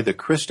 why the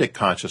Christic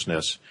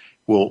consciousness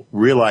will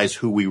realize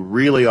who we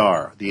really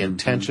are, the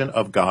intention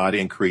of God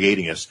in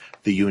creating us,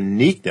 the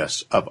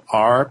uniqueness of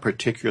our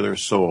particular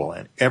soul.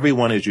 And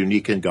everyone is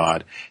unique in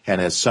God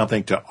and has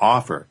something to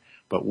offer.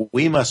 But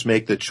we must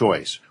make the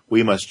choice.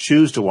 We must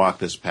choose to walk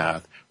this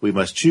path. We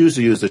must choose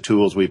to use the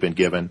tools we've been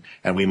given,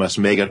 and we must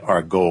make it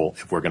our goal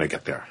if we're going to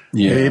get there.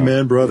 Yeah.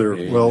 Amen, brother.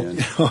 Amen. Well,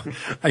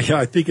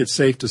 I think it's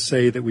safe to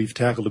say that we've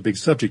tackled a big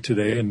subject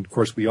today, and of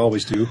course we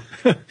always do.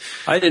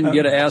 I didn't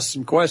get to ask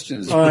some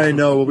questions. I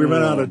know. Well, we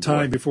ran out of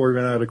time before we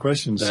ran out of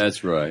questions.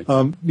 That's right.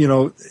 We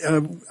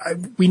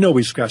know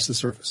we've scratched the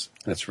surface.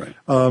 That's right.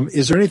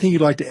 Is there anything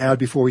you'd like to add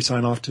before we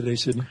sign off today,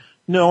 Sidney?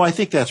 No, I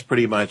think that's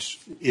pretty much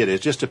it.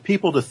 It's just to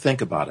people to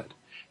think about it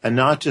and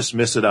not just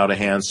miss it out of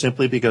hand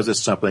simply because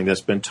it's something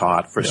that's been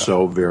taught for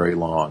so very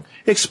long.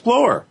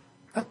 Explore.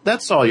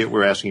 That's all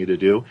we're asking you to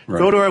do. Right.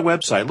 Go to our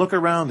website, look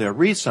around there,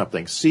 read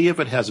something, see if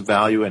it has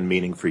value and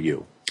meaning for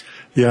you.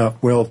 Yeah,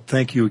 well,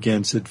 thank you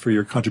again, Sid, for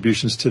your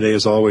contributions today.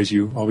 As always,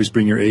 you always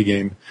bring your A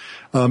game.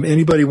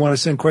 Anybody want to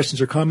send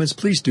questions or comments,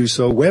 please do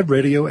so.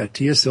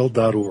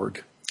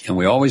 webradio@tsl.org. And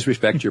we always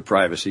respect your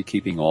privacy,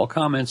 keeping all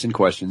comments and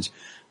questions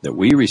that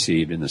we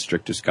received in the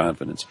strictest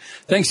confidence.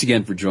 Thanks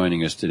again for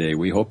joining us today.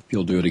 We hope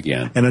you'll do it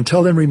again. And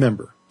until then,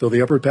 remember, though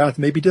the upward path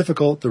may be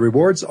difficult, the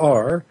rewards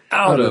are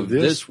out of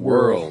this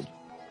world.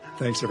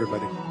 Thanks,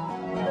 everybody.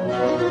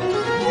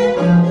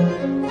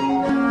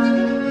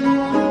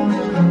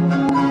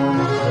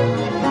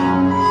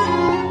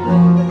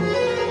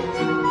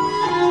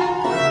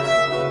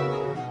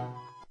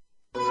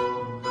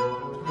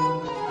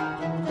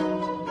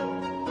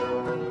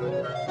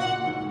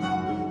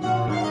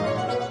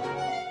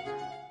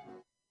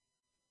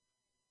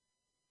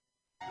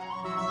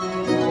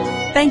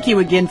 Thank you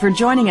again for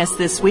joining us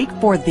this week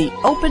for The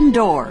Open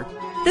Door.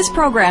 This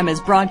program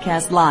is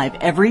broadcast live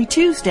every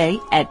Tuesday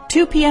at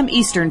 2 p.m.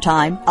 Eastern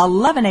Time,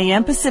 11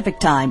 a.m. Pacific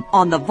Time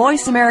on the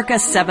Voice America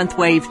 7th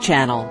Wave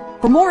channel.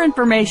 For more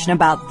information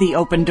about The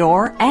Open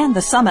Door and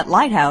the Summit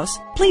Lighthouse,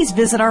 please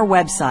visit our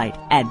website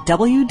at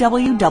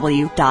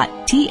www.tsl.org.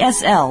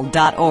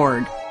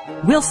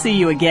 We'll see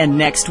you again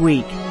next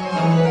week.